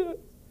 "Yeah."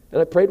 And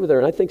I prayed with her,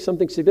 and I think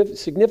something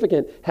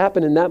significant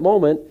happened in that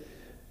moment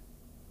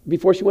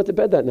before she went to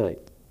bed that night.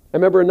 I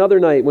remember another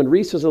night when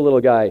Reese was a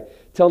little guy,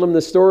 telling him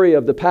the story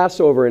of the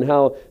Passover and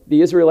how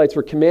the Israelites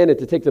were commanded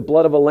to take the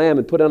blood of a lamb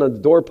and put it on the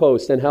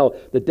doorpost, and how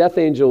the death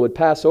angel would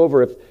pass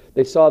over if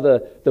they saw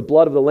the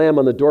blood of the lamb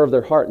on the door of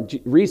their heart. And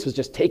Reese was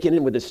just taken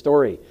in with this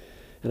story.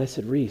 And I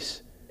said,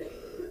 "Reese,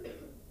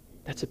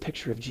 that's a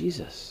picture of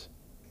Jesus."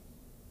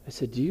 I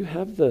said, "Do you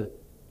have the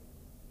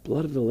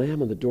blood of the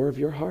lamb on the door of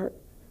your heart?"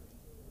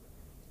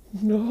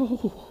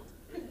 "No."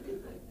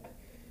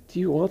 "Do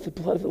you want the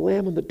blood of the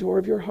lamb on the door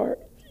of your heart?"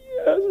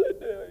 "Yes, I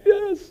do,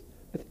 yes."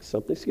 I think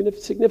something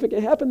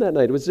significant happened that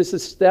night. It was just a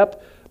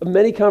step of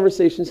many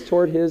conversations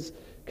toward his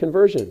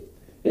conversion.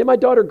 And my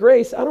daughter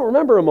Grace, I don't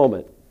remember a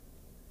moment.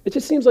 It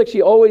just seems like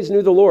she always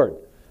knew the Lord.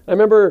 I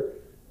remember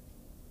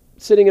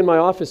sitting in my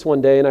office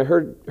one day and I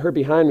heard her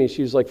behind me.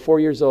 She was like 4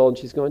 years old and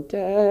she's going,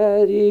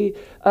 "Daddy,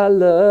 I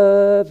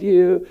love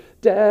you.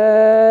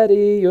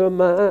 Daddy, you're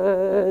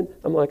mine."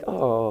 I'm like,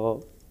 "Oh." I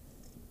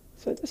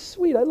said, "That's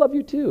sweet. I love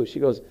you too." She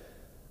goes,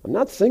 "I'm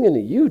not singing to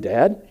you,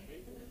 Dad."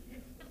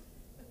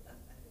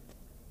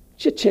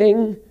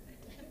 Cha-ching.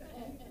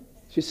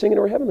 She's singing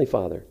to her Heavenly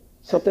Father.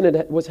 Something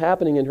that was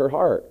happening in her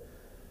heart.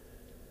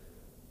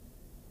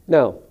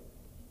 Now,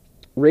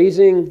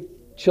 raising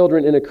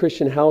children in a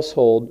Christian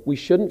household, we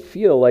shouldn't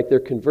feel like their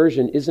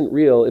conversion isn't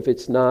real if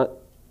it's not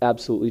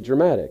absolutely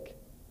dramatic.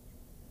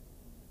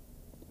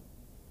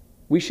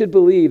 We should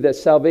believe that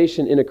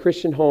salvation in a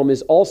Christian home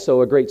is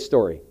also a great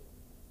story.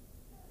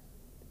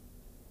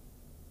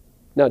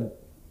 Now,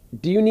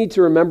 do you need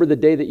to remember the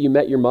day that you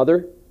met your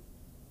mother?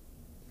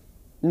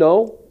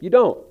 No, you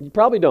don't. You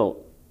probably don't.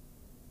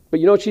 But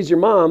you know she's your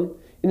mom.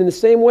 And in the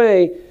same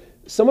way,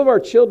 some of our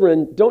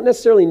children don't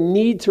necessarily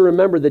need to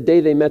remember the day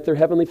they met their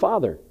Heavenly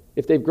Father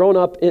if they've grown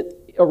up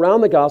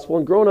around the gospel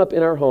and grown up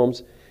in our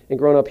homes and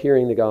grown up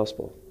hearing the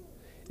gospel.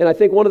 And I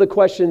think one of the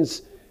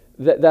questions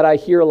that I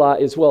hear a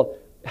lot is, well,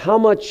 how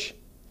much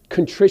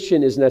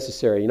contrition is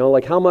necessary?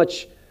 Like how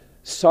much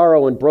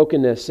sorrow and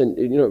brokenness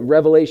and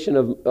revelation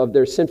of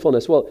their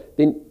sinfulness. Well,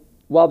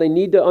 while they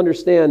need to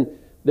understand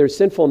their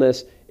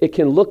sinfulness, it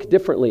can look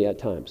differently at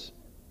times.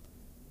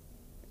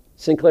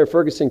 Sinclair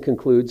Ferguson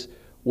concludes,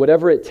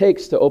 whatever it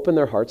takes to open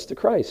their hearts to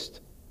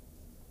Christ.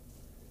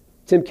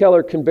 Tim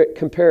Keller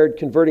compared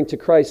converting to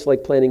Christ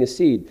like planting a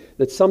seed,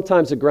 that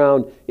sometimes the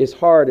ground is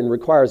hard and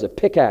requires a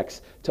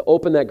pickaxe to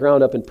open that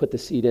ground up and put the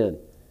seed in,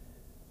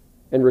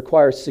 and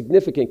requires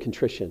significant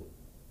contrition.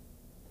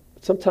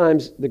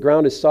 Sometimes the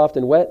ground is soft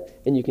and wet,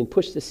 and you can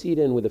push the seed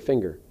in with a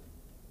finger.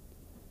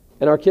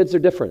 And our kids are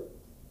different.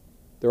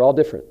 They're all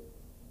different.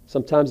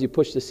 Sometimes you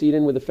push the seed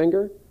in with a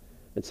finger,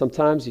 and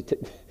sometimes you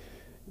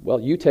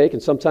take,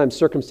 and sometimes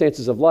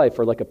circumstances of life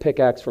are like a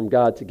pickaxe from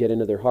God to get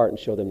into their heart and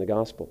show them the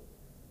gospel.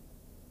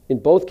 In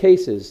both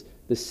cases,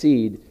 the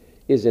seed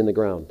is in the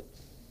ground.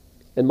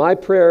 And my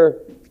prayer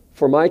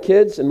for my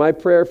kids and my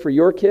prayer for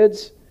your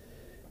kids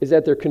is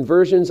that their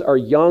conversions are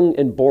young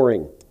and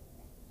boring.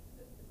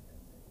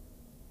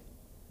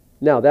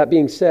 Now, that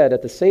being said,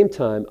 at the same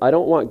time, I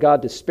don't want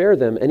God to spare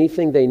them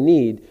anything they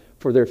need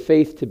for their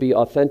faith to be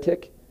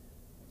authentic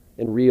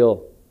and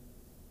real.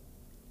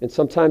 And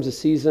sometimes a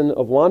season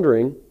of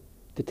wandering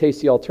to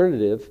taste the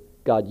alternative,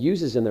 God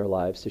uses in their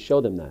lives to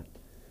show them that.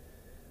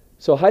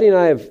 So Heidi and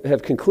I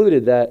have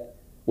concluded that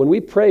when we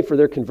pray for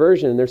their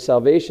conversion and their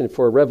salvation,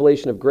 for a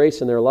revelation of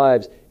grace in their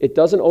lives, it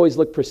doesn't always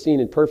look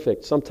pristine and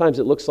perfect. Sometimes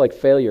it looks like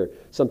failure.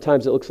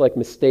 Sometimes it looks like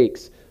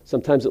mistakes.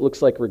 Sometimes it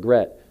looks like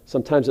regret.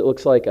 Sometimes it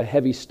looks like a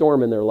heavy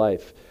storm in their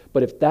life.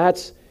 But if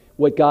that's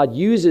what God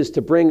uses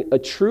to bring a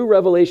true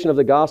revelation of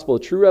the gospel, a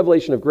true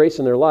revelation of grace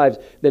in their lives,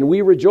 then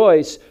we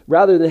rejoice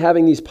rather than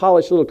having these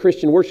polished little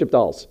Christian worship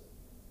dolls,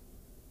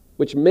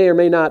 which may or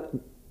may not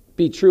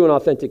be true and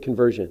authentic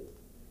conversion.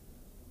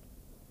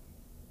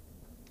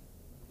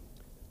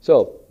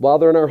 So, while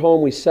they're in our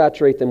home, we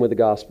saturate them with the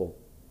gospel.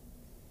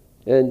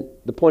 And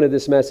the point of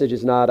this message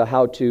is not a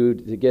how-to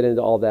to get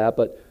into all that,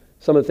 but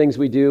some of the things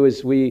we do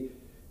is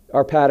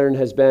our pattern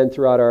has been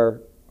throughout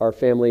our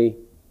family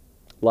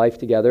life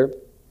together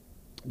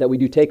that we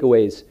do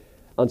takeaways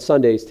on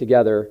Sundays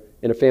together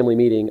in a family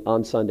meeting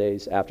on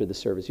Sundays after the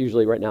service.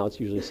 Right now it's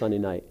usually Sunday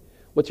night.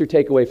 What's your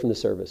takeaway from the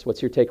service?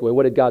 What's your takeaway?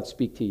 What did God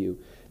speak to you?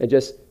 And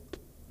just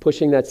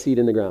pushing that seed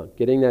in the ground,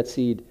 getting that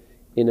seed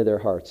into their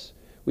hearts.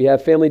 We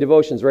have family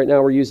devotions. Right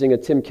now we're using a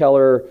Tim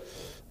Keller.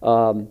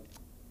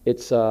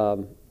 It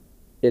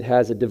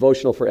has a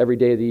devotional for every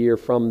day of the year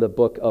from the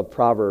book of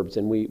Proverbs,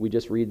 and we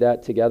just read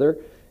that together,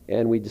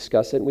 and we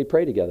discuss it, and we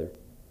pray together.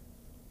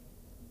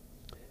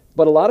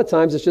 But a lot of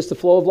times it's just the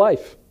flow of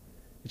life.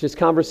 It's just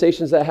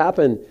conversations that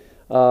happen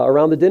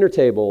around the dinner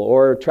table,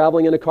 or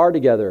traveling in a car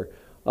together,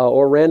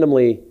 or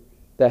randomly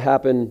that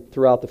happen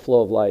throughout the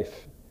flow of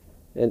life.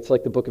 And it's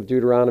like the book of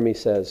Deuteronomy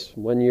says,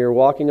 when you're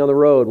walking on the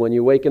road, when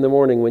you wake in the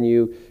morning, when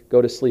you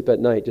go to sleep at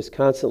night, just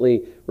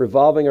constantly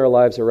revolving our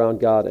lives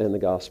around God and the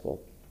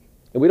gospel.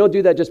 And we don't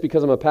do that just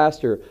because I'm a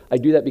pastor. I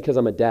do that because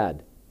I'm a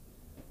dad.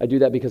 I do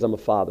that because I'm a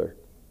father.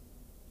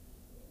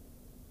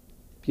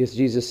 Because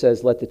Jesus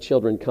says, let the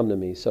children come to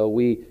me. So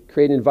we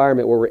create an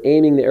environment where we're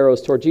aiming the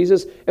arrows toward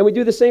Jesus, and we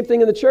do the same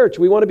thing in the church.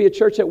 We want to be a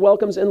church that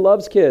welcomes and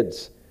loves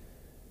kids.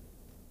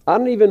 I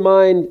don't even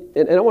mind,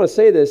 and I want to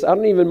say this, I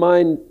don't even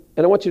mind.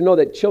 And I want you to know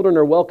that children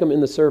are welcome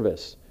in the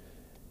service.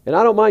 And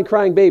I don't mind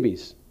crying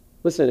babies.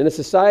 Listen, in a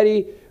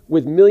society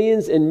with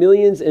millions and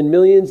millions and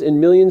millions and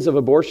millions of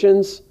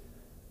abortions,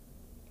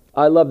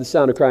 I love the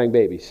sound of crying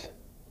babies.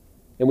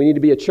 And we need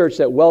to be a church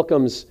that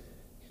welcomes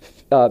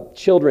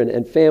children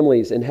and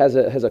families and has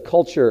a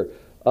culture,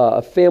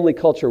 a family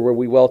culture where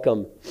we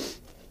welcome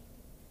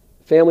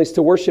families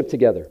to worship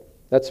together.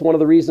 That's one of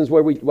the reasons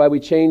why we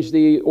changed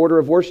the order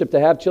of worship to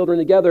have children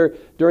together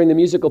during the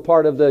musical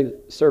part of the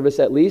service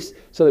at least,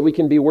 so that we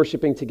can be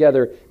worshiping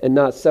together and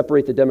not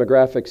separate the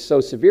demographics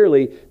so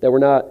severely that we're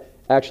not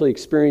actually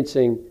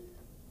experiencing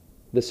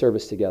the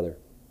service together.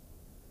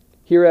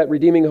 Here at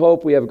Redeeming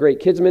Hope, we have a great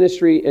kids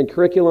ministry and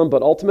curriculum,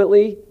 but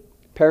ultimately,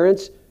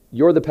 parents,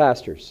 you're the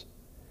pastors.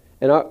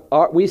 And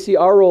we see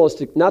our role is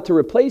not to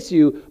replace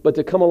you, but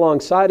to come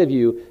alongside of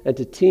you and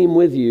to team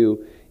with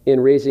you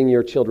in raising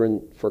your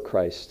children for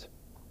Christ.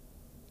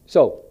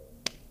 So,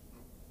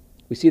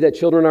 we see that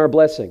children are a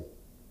blessing,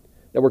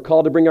 that we're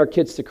called to bring our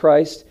kids to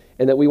Christ,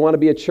 and that we want to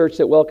be a church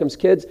that welcomes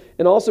kids.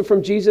 And also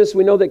from Jesus,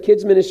 we know that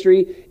kids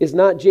ministry is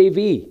not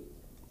JV.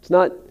 It's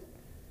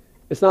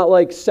not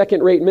like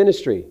second-rate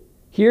ministry.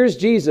 Here's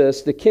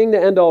Jesus, the King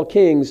to end all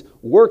kings,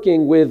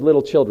 working with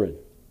little children.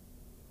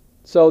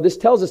 So this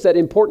tells us that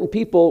important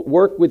people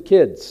work with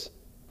kids.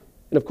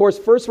 And of course,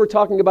 first we're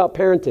talking about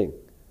parenting.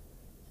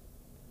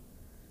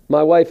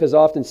 My wife has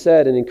often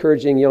said in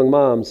encouraging young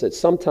moms that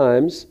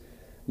sometimes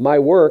my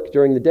work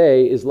during the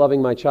day is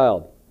loving my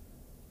child.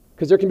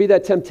 Because there can be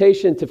that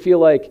temptation to feel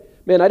like,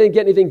 man, I didn't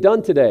get anything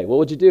done today. What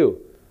would you do?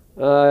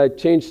 I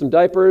changed some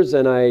diapers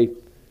and I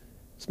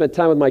spent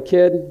time with my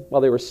kid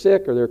while they were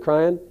sick or they were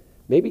crying.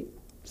 Maybe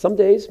some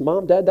days,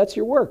 Mom, Dad, that's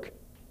your work.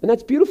 And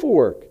that's beautiful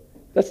work.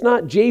 That's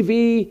not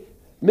JV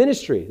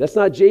ministry. That's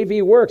not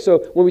JV work. So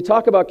when we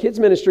talk about kids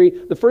ministry,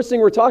 the first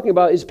thing we're talking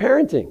about is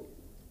parenting.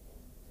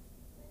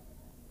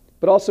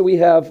 But also we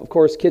have, of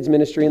course, kids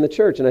ministry in the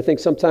church. And I think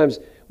sometimes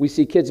we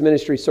see kids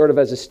ministry sort of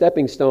as a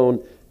stepping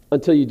stone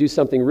until you do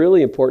something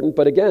really important.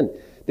 But again,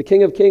 the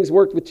King of Kings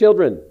worked with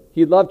children.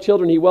 He loved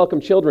children. He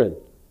welcomed children.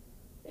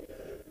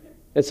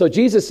 And so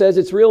Jesus says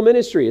it's real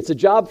ministry. It's a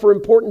job for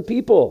important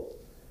people.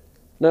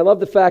 And I love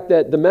the fact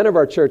that the men of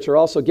our church are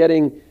also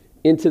getting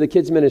into the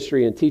kids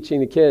ministry and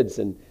teaching the kids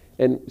and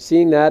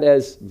seeing that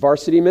as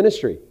varsity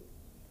ministry.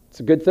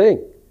 It's a good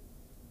thing.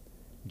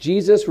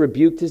 Jesus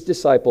rebuked his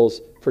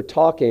disciples for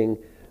talking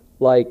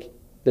like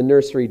the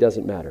nursery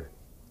doesn't matter.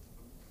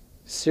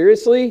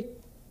 Seriously?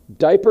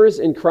 Diapers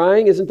and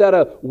crying? Isn't that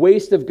a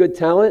waste of good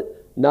talent?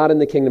 Not in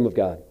the kingdom of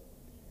God.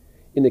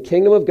 In the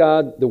kingdom of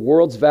God, the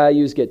world's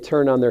values get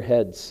turned on their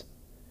heads.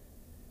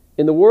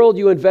 In the world,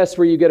 you invest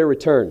where you get a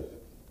return.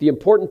 The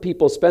important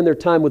people spend their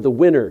time with the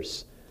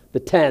winners, the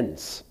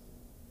 10s.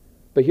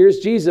 But here's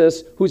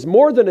Jesus, who's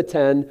more than a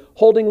 10,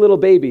 holding little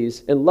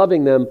babies and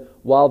loving them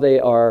while they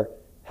are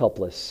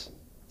helpless.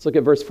 Let's look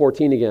at verse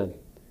 14 again.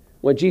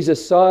 When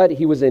Jesus saw it,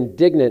 he was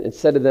indignant and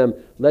said to them,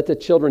 "Let the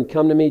children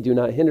come to me, do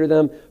not hinder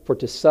them, for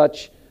to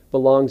such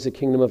belongs the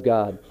kingdom of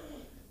God.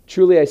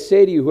 Truly I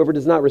say to you, whoever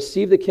does not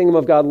receive the kingdom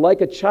of God like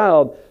a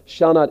child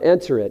shall not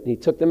enter it." And he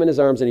took them in his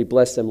arms and he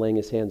blessed them, laying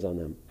his hands on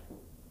them.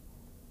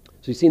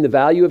 So you've seen the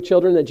value of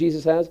children that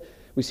Jesus has.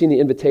 We've seen the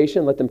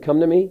invitation, let them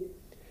come to me.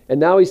 And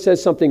now he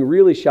says something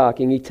really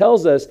shocking. He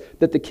tells us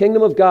that the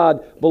kingdom of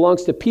God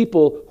belongs to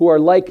people who are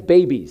like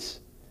babies.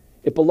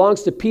 It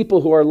belongs to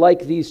people who are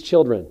like these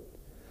children.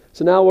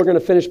 So now we're going to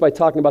finish by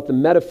talking about the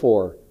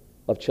metaphor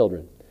of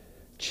children.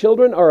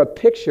 Children are a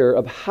picture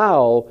of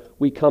how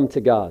we come to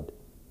God.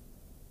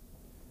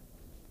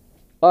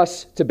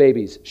 Us to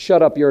babies,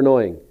 shut up, you're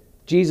annoying.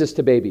 Jesus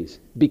to babies,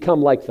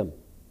 become like them.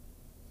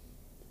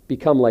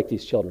 Become like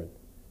these children.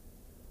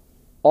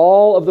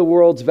 All of the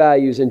world's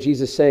values, and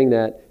Jesus saying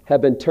that,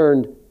 have been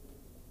turned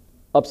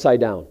upside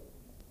down.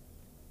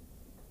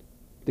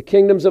 The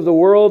kingdoms of the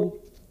world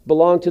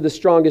belong to the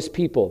strongest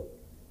people.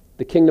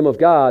 The kingdom of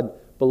God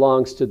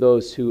belongs to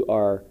those who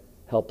are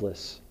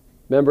helpless.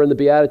 Remember in the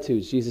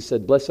Beatitudes, Jesus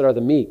said, "Blessed are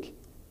the meek,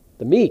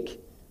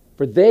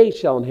 for they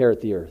shall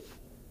inherit the earth."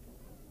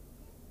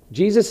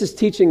 Jesus is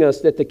teaching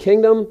us that the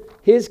kingdom,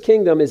 his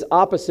kingdom, is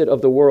opposite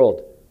of the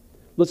world.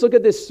 Let's look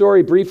at this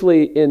story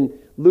briefly in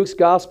Luke's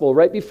gospel.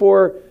 Right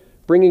before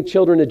bringing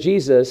children to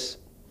Jesus,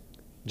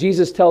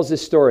 Jesus tells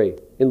this story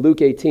in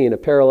Luke 18, a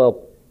parallel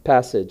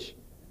passage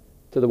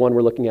to the one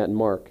we're looking at in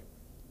Mark.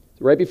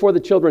 Right before the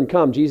children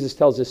come, Jesus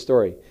tells this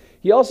story.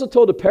 He also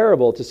told a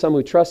parable to some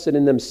who trusted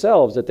in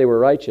themselves that they were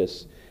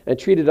righteous and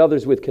treated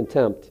others with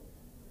contempt.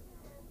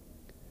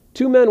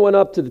 Two men went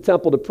up to the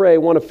temple to pray,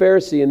 one a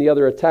Pharisee and the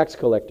other a tax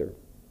collector.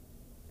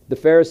 The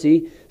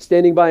Pharisee,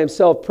 standing by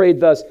himself, prayed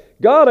thus,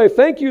 "God, I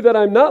thank you that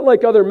I'm not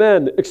like other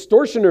men,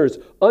 extortioners,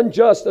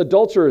 unjust,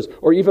 adulterers,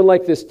 or even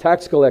like this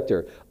tax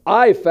collector.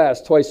 I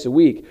fast twice a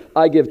week.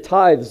 I give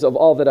tithes of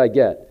all that I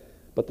get."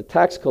 But the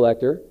tax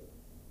collector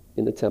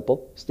in the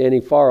temple,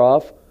 standing far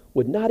off,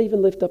 would not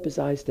even lift up his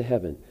eyes to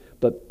heaven,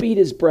 but beat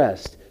his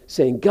breast,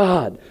 saying,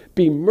 "God,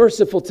 be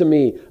merciful to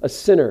me, a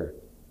sinner."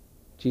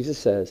 Jesus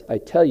says, "I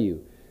tell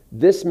you,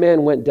 this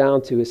man went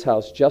down to his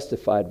house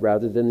justified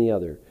rather than the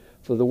other.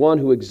 For the one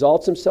who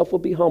exalts himself will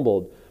be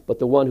humbled, but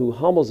the one who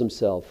humbles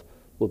himself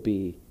will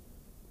be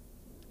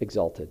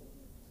exalted."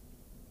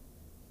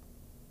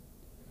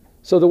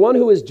 So the one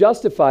who is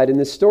justified in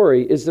this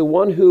story is the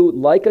one who,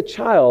 like a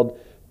child,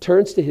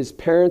 turns to his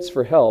parents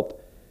for help,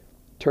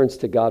 turns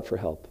to God for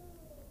help.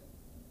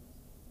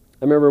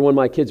 I remember when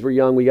my kids were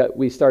young,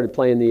 we started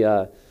playing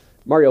the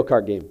Mario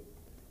Kart game.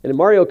 And in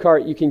Mario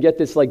Kart, you can get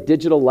this like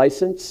digital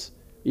license.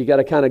 You got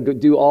to kind of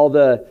do all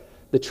the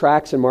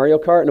tracks in Mario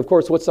Kart. And of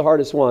course, what's the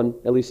hardest one,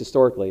 at least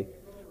historically?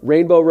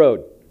 Rainbow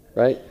Road,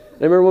 right?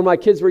 And I remember when my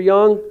kids were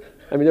young,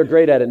 I mean, they're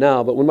great at it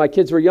now, but when my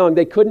kids were young,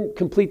 they couldn't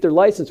complete their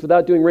license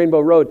without doing Rainbow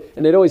Road,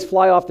 and they'd always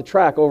fly off the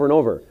track over and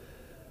over.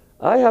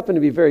 I happen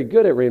to be very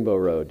good at Rainbow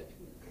Road.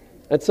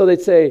 And so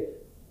they'd say,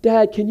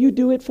 "Dad, can you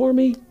do it for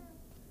me?"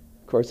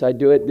 Of course, I'd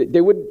do it.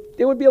 They would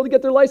be able to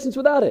get their license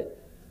without it.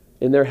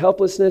 In their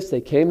helplessness,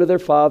 they came to their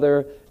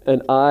father,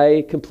 and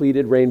I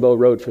completed Rainbow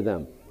Road for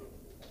them.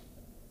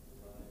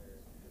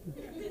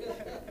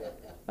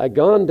 I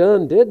gone,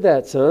 done, did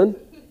that, son.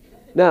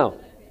 Now,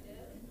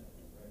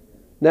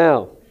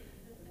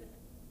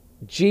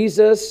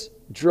 Jesus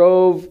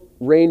drove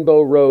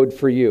Rainbow Road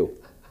for you.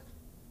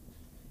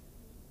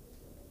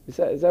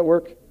 Does that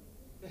work?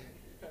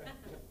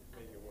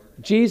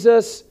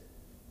 Jesus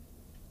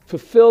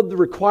fulfilled the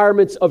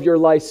requirements of your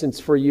license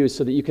for you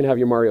so that you can have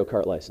your Mario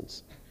Kart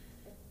license.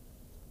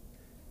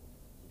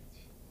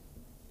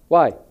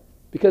 Why?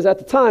 Because at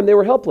the time they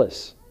were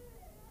helpless.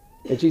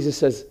 And Jesus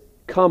says,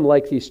 "Come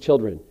like these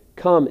children.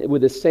 come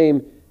with the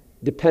same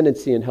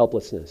dependency and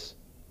helplessness.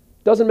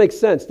 Doesn't make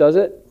sense, does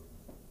it?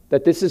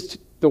 That this is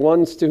the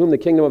ones to whom the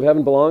kingdom of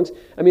heaven belongs.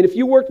 I mean, if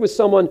you worked with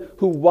someone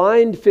who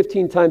whined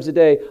 15 times a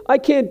day, I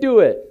can't do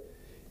it.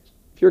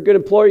 If you're a good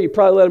employer, you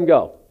probably let them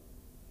go.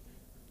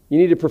 You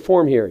need to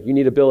perform here. You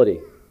need ability.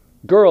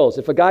 Girls,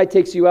 if a guy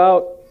takes you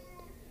out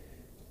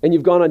and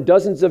you've gone on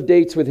dozens of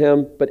dates with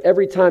him, but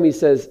every time he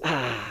says,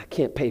 I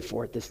can't pay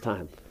for it this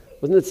time.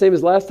 Wasn't it the same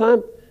as last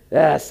time?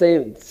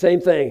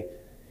 Same thing.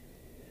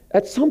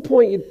 At some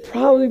point, you'd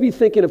probably be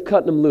thinking of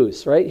cutting him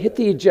loose, right? Hit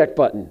the eject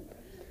button.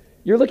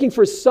 You're looking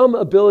for some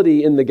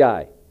ability in the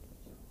guy.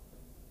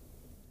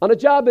 On a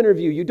job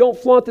interview, you don't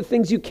flaunt the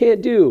things you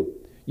can't do.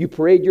 You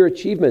parade your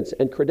achievements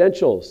and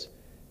credentials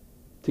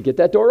to get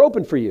that door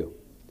open for you.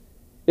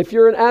 If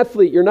you're an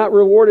athlete, you're not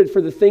rewarded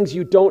for the things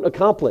you don't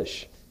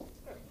accomplish.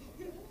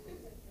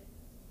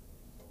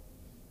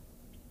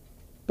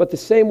 But the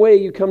same way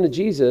you come to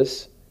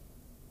Jesus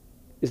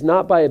is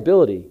not by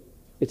ability,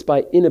 it's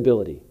by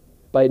inability,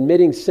 by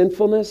admitting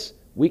sinfulness,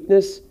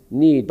 weakness,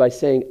 need, by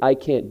saying, I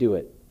can't do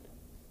it,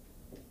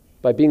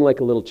 by being like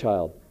a little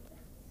child.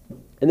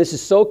 And this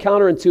is so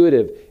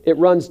counterintuitive. It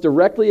runs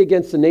directly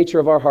against the nature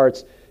of our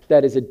hearts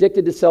that is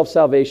addicted to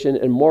self-salvation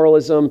and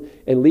moralism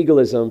and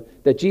legalism,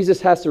 that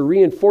Jesus has to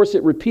reinforce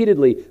it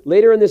repeatedly.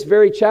 Later in this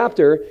very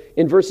chapter,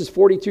 in verses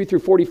 42 through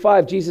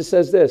 45, Jesus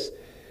says this.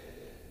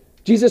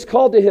 Jesus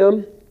called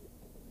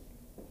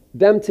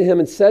them to him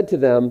and said to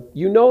them,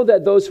 you know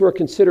that those who are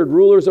considered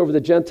rulers over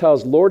the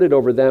Gentiles lord it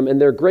over them, and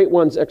their great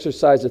ones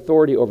exercise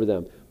authority over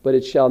them. But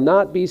it shall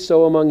not be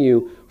so among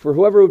you. For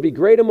whoever would be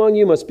great among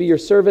you must be your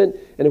servant,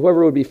 and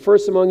whoever would be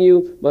first among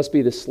you must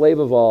be the slave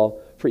of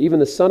all. For even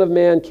the Son of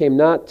Man came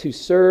not to be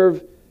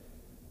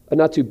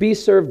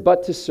served,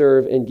 but to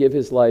serve and give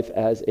his life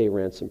as a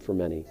ransom for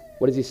many.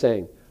 What is he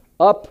saying?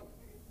 Up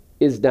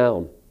is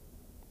down.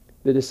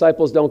 The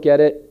disciples don't get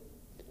it.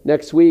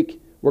 Next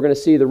week, we're going to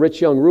see the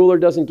rich young ruler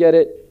doesn't get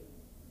it.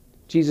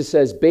 Jesus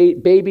says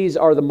babies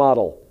are the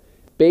model.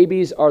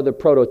 Babies are the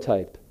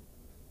prototype.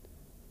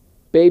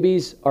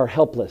 Babies are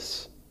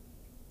helpless.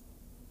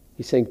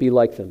 He's saying, be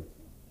like them.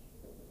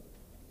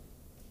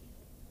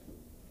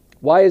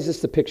 Why is this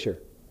the picture?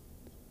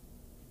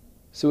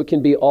 So it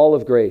can be all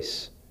of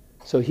grace,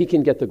 so he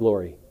can get the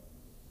glory.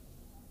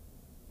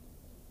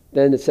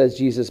 Then it says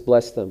Jesus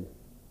blessed them.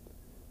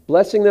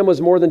 Blessing them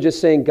was more than just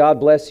saying, God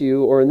bless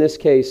you, or in this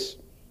case,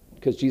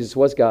 because Jesus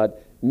was God,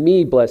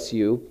 me bless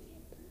you.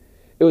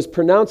 It was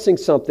pronouncing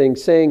something,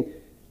 saying,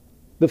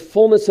 the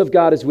fullness of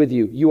God is with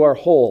you. You are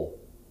whole.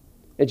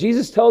 And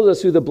Jesus tells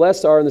us who the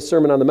blessed are in the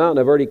Sermon on the Mount.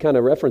 I've already kind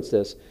of referenced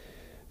this.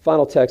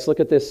 Final text. Look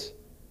at this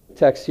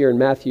text here in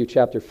Matthew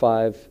chapter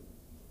 5.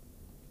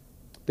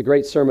 The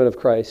great sermon of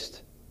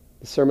Christ,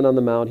 the Sermon on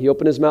the Mount. He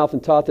opened his mouth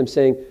and taught them,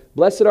 saying,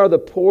 blessed are the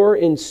poor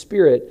in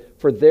spirit,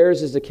 for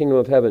theirs is the kingdom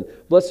of heaven.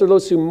 Blessed are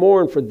those who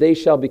mourn, for they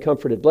shall be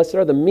comforted. Blessed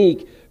are the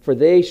meek, for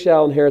they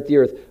shall inherit the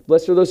earth.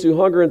 Blessed are those who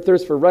hunger and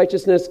thirst for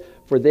righteousness,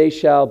 for they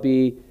shall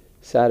be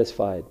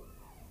satisfied.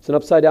 It's an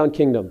upside-down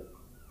kingdom.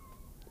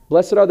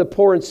 Blessed are the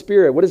poor in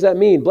spirit. What does that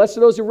mean? Blessed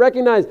are those who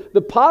recognize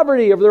the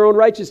poverty of their own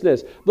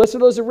righteousness. Blessed are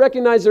those who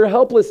recognize their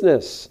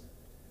helplessness.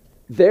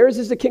 Theirs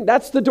is the kingdom.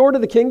 That's the door to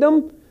the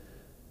kingdom.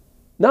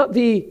 Not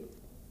the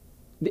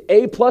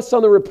A+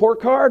 on the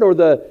report card, or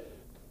the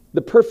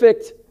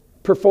perfect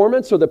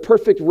performance, or the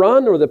perfect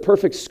run, or the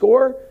perfect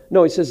score.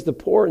 No, he says the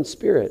poor in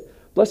spirit.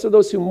 Blessed are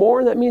those who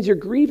mourn. That means you're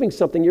grieving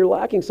something. You're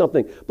lacking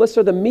something. Blessed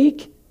are the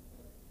meek.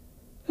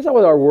 That's not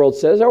what our world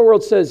says. Our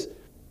world says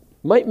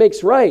might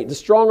makes right. The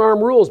strong arm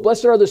rules.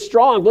 Blessed are the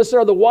strong. Blessed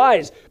are the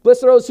wise.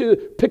 Blessed are those who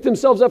pick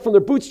themselves up from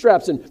their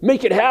bootstraps and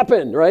make it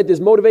happen, right?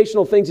 There's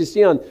motivational things you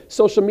see on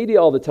social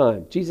media all the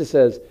time. Jesus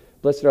says,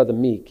 blessed are the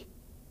meek.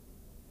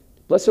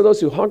 Blessed are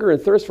those who hunger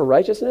and thirst for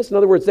righteousness. In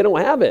other words, they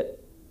don't have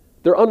it.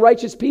 They're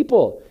unrighteous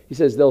people. He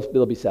says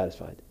they'll be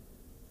satisfied.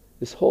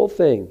 This whole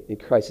thing in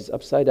Christ is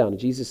upside down. And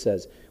Jesus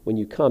says, when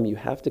you come, you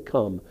have to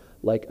come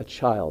like a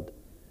child,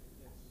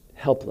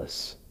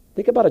 helpless.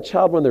 Think about a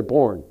child when they're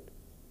born.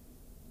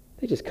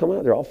 They just come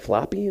out, they're all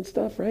floppy and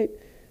stuff, right?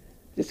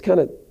 Just kind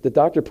of, the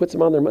doctor puts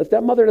them on their mother. If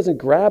that mother doesn't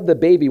grab the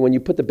baby when you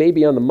put the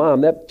baby on the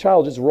mom, that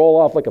child just roll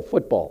off like a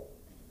football.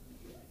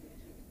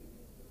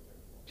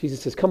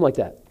 Jesus says, come like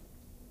that.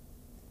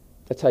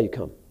 That's how you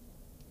come.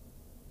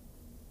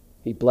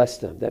 He blessed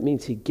them. That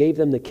means he gave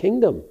them the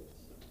kingdom.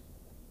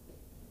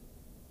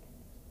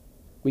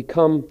 We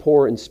come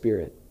poor in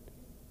spirit.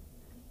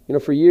 You know,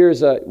 for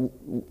years,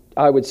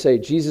 I would say,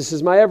 Jesus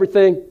is my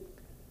everything.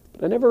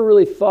 But I never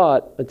really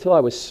thought, until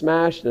I was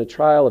smashed in a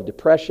trial of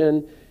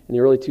depression in the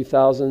early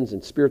 2000s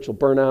and spiritual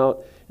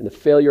burnout and the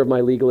failure of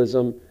my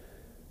legalism,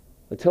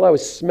 until I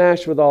was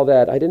smashed with all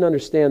that, I didn't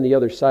understand the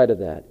other side of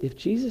that. If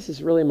Jesus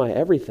is really my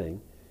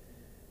everything,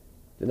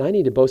 then I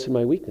need to boast in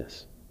my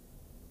weakness.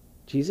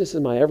 Jesus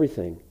is my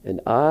everything, and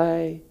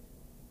I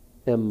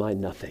am my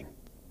nothing.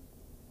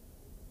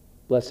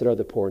 Blessed are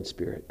the poor in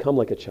spirit. Come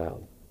like a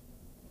child.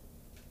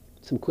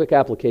 Some quick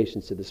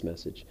applications to this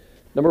message.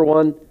 Number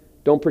one,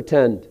 don't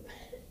pretend.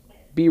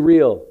 Be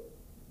real.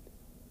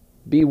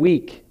 Be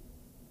weak.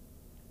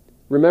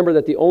 remember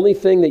that the only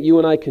thing that you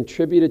and I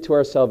contributed to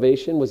our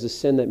salvation was the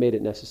sin that made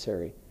it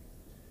necessary.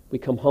 We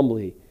come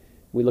humbly.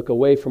 We look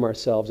away from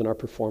ourselves and our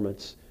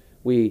performance.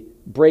 We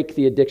break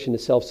the addiction to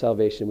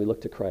self-salvation. We look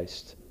to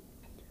Christ.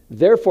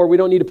 Therefore, we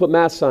don't need to put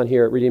masks on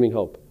here at Redeeming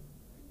Hope.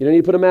 You don't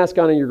need to put a mask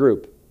on in your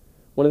group.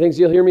 One of the things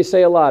you'll hear me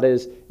say a lot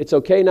is, it's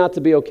okay not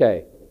to be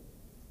okay.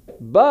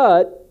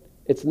 But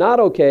it's not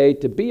okay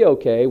to be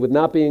okay with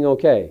not being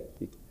okay.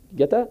 You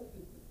get that?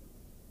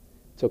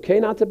 It's okay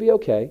not to be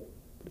okay,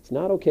 but it's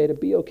not okay to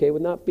be okay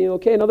with not being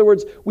okay. In other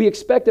words, we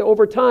expect that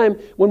over time,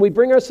 when we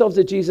bring ourselves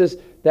to Jesus,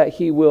 that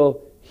he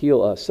will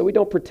heal us. So we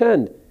don't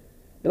pretend.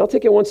 And I'll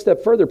take it one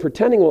step further.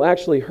 Pretending will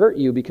actually hurt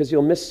you because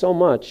you'll miss so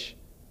much,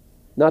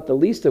 not the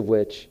least of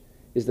which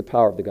is the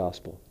power of the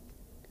gospel.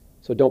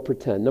 So don't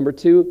pretend. Number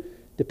 2,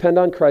 depend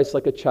on Christ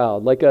like a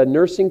child. Like a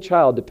nursing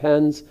child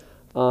depends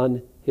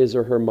on his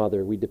or her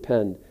mother. We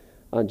depend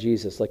on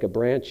Jesus like a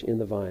branch in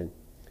the vine.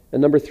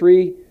 And number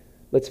 3,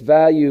 let's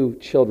value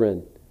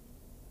children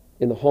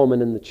in the home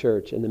and in the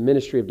church, and the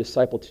ministry of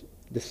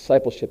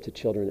discipleship to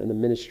children, and the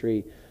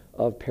ministry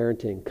of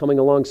parenting, coming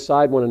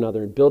alongside one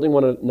another and building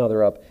one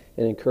another up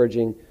and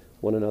encouraging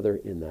one another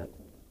in that.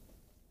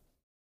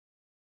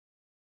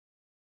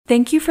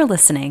 Thank you for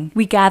listening.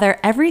 We gather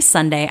every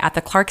Sunday at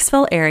the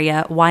Clarksville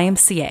area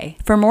YMCA.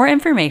 For more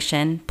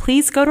information,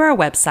 please go to our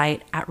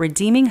website at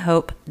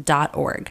redeeminghope.org.